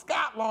talk to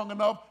Scott long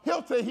enough,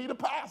 he'll say he the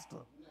pastor.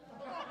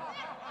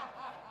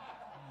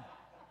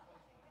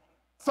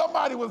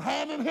 Somebody was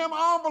handing him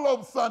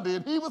envelopes Sunday,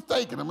 and he was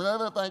taking them.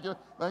 Thank you.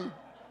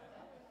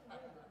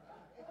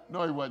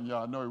 No, he wasn't,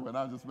 y'all. No, he wasn't.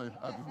 I just made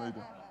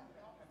that.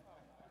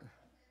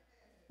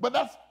 But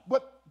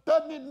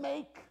doesn't it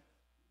make?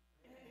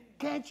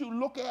 Can't you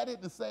look at it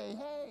and say,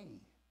 hey?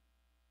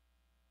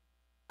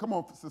 Come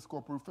on, Sister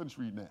Corporal, finish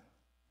reading that.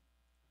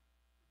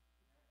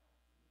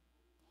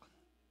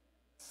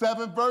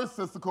 7th verse,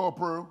 Sister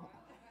Corporal.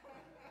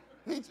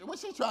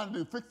 What's she trying to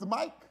do? Fix the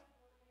mic?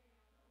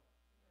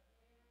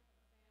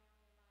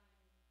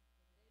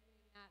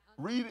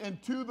 Read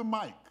into the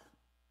mic.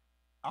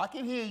 I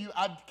can hear you.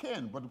 I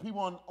can, but the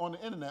people on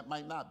the internet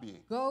might not be able.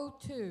 Go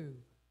to,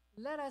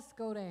 let us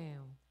go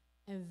down,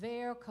 and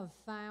there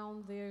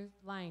confound their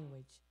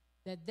language,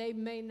 that they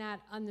may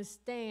not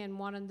understand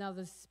one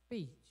another's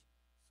speech.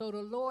 So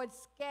the Lord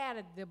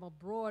scattered them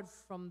abroad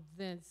from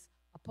thence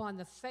upon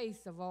the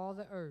face of all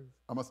the earth.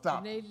 I'm going to stop.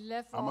 And they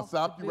left I'm going off to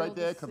stop to you right build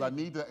the there because I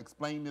city. need to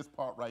explain this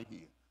part right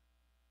here.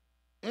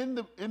 In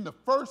the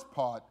first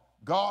part,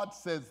 God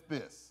says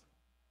this.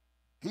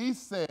 He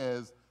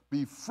says,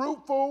 be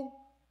fruitful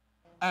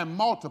and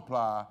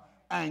multiply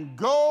and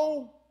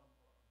go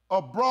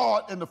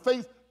abroad in the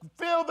face.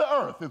 Fill the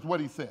earth is what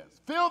he says.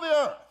 Fill the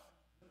earth.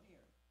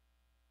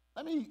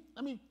 Let me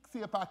see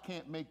if I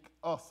can't make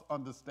us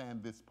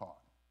understand this part.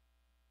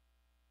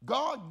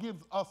 God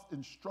gives us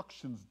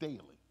instructions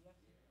daily.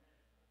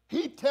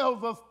 He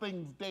tells us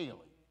things daily.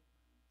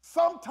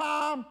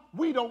 Sometimes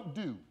we don't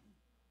do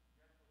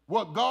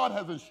what God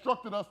has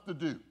instructed us to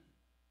do.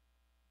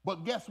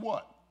 But guess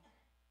what?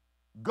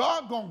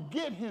 God gonna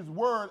get his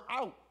word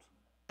out,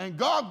 and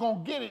God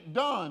gonna get it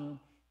done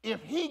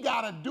if he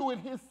gotta do it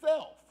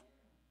himself.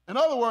 In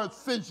other words,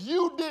 since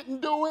you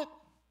didn't do it,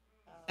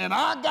 and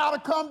I gotta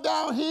come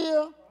down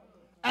here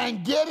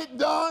and get it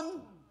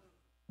done,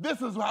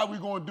 this is how we're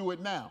gonna do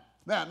it now.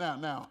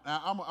 Now,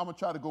 I'm gonna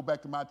try to go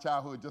back to my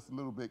childhood just a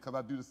little bit because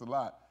I do this a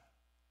lot.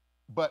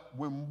 But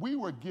when we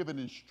were given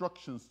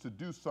instructions to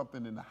do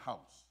something in the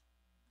house,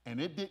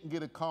 and it didn't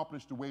get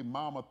accomplished the way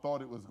Mama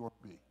thought it was going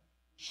to be,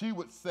 she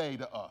would say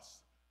to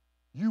us,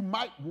 you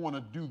might want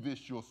to do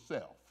this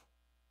yourself.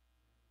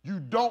 You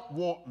don't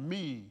want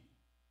me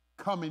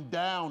coming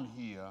down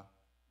here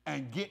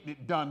and getting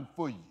it done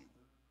for you.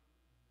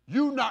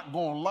 You're not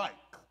going to like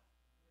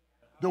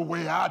the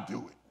way I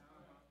do it.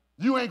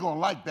 You ain't going to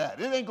like that.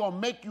 It ain't going to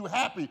make you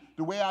happy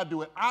the way I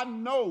do it. I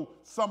know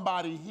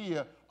somebody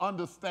here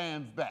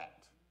understands that.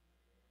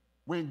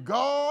 When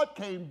God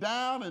came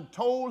down and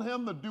told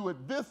him to do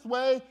it this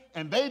way,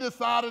 and they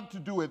decided to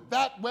do it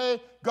that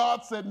way,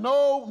 God said,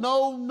 no,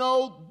 no,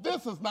 no,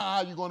 this is not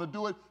how you're going to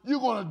do it. You're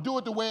going to do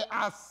it the way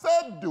I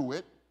said do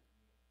it,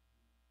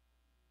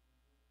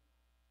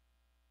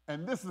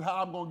 and this is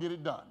how I'm going to get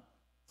it done.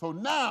 So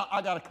now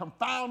I got to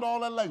confound all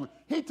that language.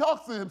 He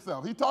talks to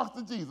himself. He talks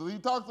to Jesus. He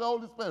talks to the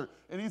Holy Spirit,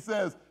 and he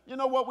says, you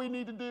know what we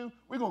need to do?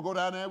 We're going to go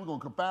down there. We're going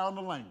to confound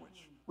the language.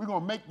 We're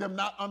going to make them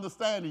not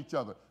understand each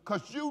other.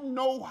 Because you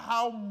know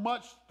how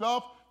much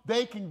stuff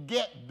they can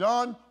get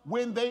done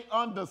when they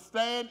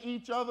understand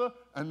each other.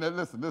 And then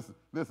listen.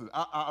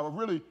 I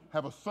really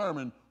have a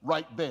sermon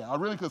right there. I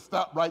really could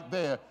stop right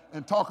there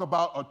and talk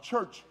about a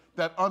church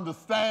that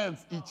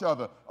understands each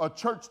other. A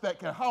church that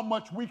can, how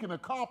much we can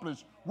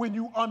accomplish when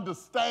you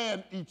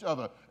understand each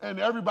other. And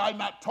everybody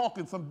not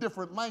talking some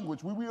different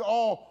language. We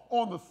all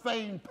on the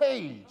same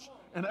page.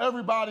 And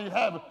everybody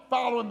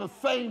following the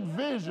same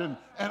vision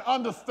and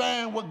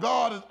understand what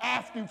God is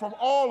asking from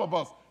all of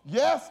us.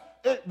 Yes,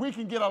 we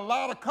can get a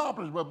lot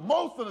accomplished, but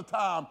most of the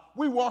time,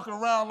 we walking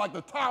around like the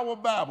Tower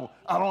of Babel.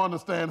 I don't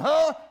understand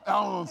her. I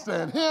don't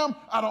understand him.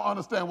 I don't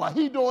understand why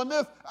he doing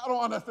this. I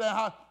don't understand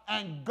how.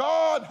 And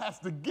God has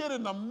to get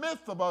in the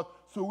midst of us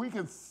so we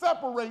can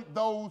separate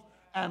those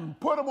and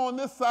put them on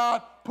this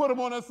side, put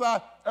them on that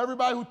side.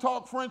 Everybody who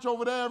talk French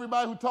over there,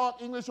 everybody who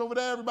talk English over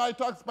there, everybody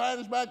talk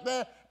Spanish back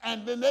there.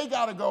 And then they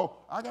got to go,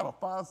 I got to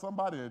find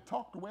somebody to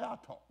talk the way I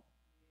talk.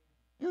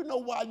 You know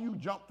why you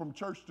jump from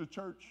church to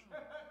church?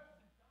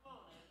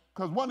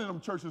 Because one of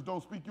them churches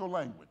don't speak your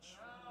language.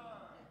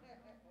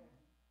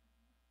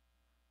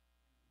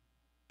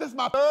 This is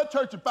my third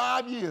church in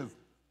 5 years.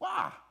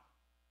 Why?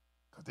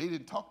 Because they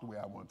didn't talk the way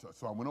I wanted to.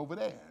 So I went over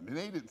there, and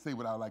they didn't say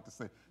what I like to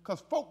say.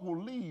 Because folk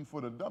will leave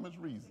for the dumbest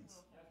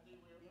reasons.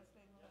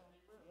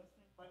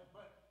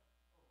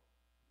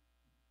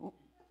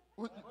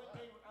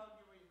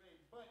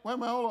 Wait a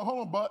minute, hold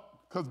on, but.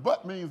 Because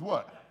but means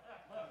what?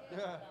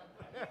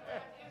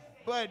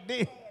 But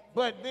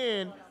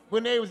then,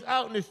 when they was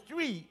out in the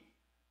street,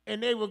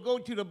 and they would go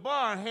to the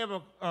bar and have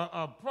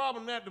a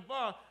problem at the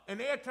bar, and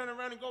they'll turn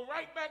around and go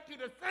right back to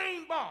the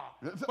same bar,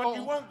 but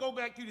you won't go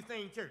back to the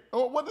same church.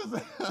 Oh, what is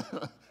it?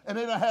 And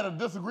they done had a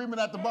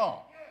disagreement at the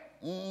bar.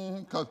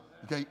 Because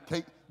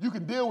you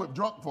can deal with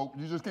drunk folk,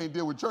 you just can't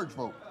deal with church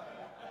folk.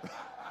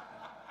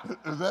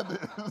 Is that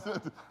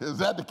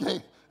the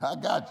case? I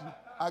got you.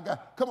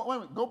 Come on, wait a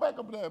minute. Go back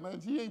up there, man.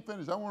 He ain't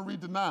finished. I want to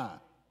read the 9. I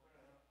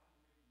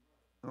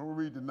want to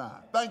read the 9.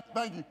 Thank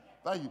you.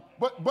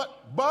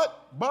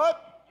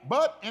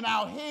 But in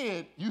our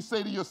head, you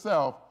say to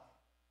yourself,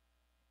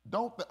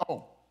 no,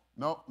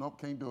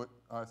 can't do it.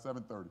 All right,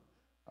 7:30.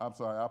 I'm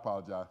sorry, I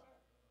apologize.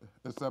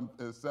 It's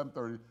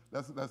 7:30.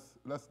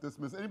 Let's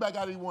dismiss. Anybody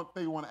got anything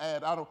they want to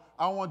add? I don't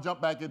want to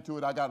jump back into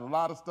it. I got a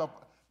lot of stuff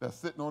that's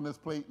sitting on this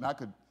plate, and I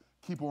could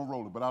keep on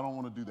rolling, but I don't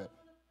want to do that.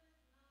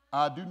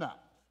 I do not.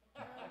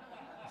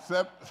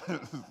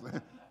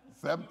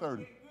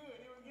 7:30.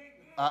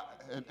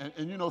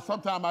 And you know,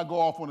 sometimes I go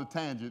off on a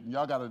tangent, and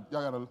y'all gotta,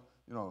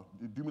 you know,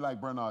 do me like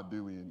Bernard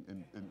Dewey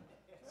and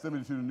send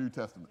me to the New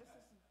Testament. This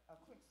is a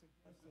quick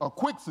suggestion. A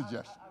quick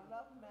suggestion. I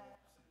love maps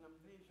and I'm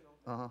visual.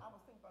 Uh-huh. I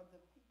was thinking about the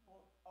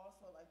people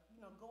also, like, you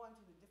know, going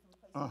to the different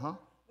places. Uh-huh.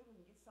 Maybe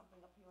we can get something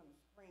up here on the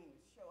screen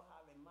to show how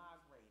they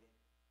migrated.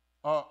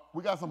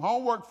 We got some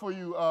homework for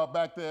you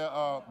back there,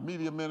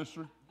 media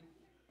ministry.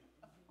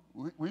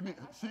 We need,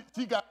 she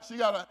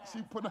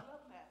put a, I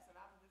love maps and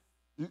I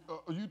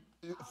was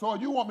just, so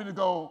you want me to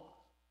go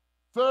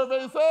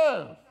survey says? you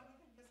know, we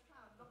can just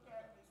kind of look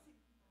at it and see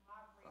people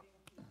migrating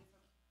to different.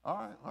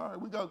 All right.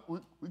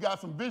 We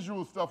got some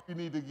visual stuff you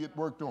need to get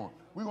worked on.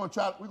 We're gonna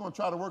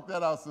try to work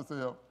that out, Sister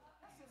Hill.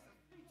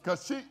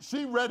 Cause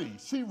she ready.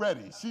 She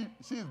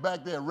is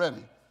back there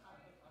ready.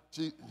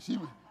 She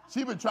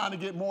been trying to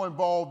get more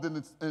involved in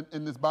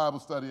this Bible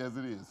study as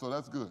it is. So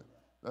that's good.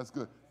 That's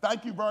good.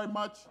 Thank you very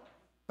much.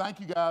 Thank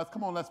you guys.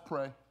 Come on, let's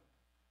pray.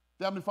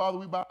 Heavenly Father,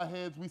 we bow our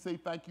heads. We say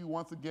thank you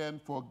once again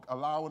for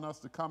allowing us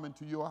to come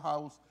into your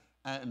house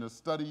and to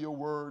study your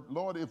word.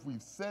 Lord, if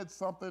we've said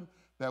something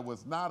that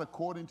was not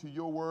according to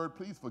your word,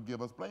 please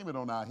forgive us. Blame it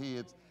on our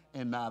heads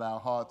and not our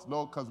hearts,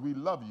 Lord, because we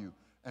love you.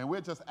 And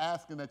we're just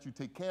asking that you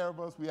take care of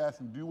us. We ask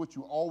you to do what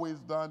you always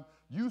done.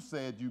 You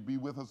said you'd be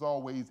with us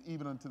always,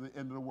 even unto the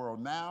end of the world.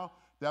 Now,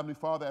 Heavenly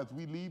Father, as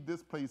we leave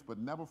this place, but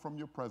never from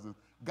your presence,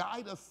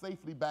 guide us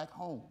safely back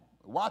home.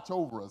 Watch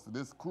over us in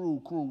this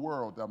cruel, cruel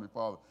world, Heavenly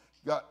Father.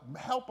 God,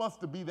 help us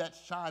to be that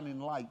shining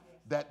light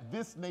that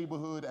this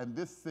neighborhood and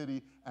this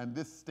city and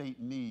this state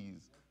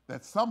needs,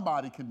 that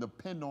somebody can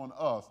depend on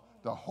us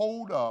to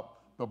hold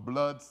up the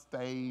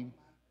blood-stained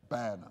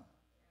banner.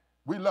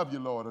 We love you,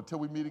 Lord, until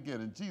we meet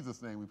again. In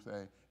Jesus' name we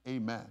say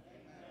amen.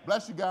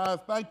 Bless you guys.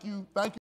 Thank you. Thank you.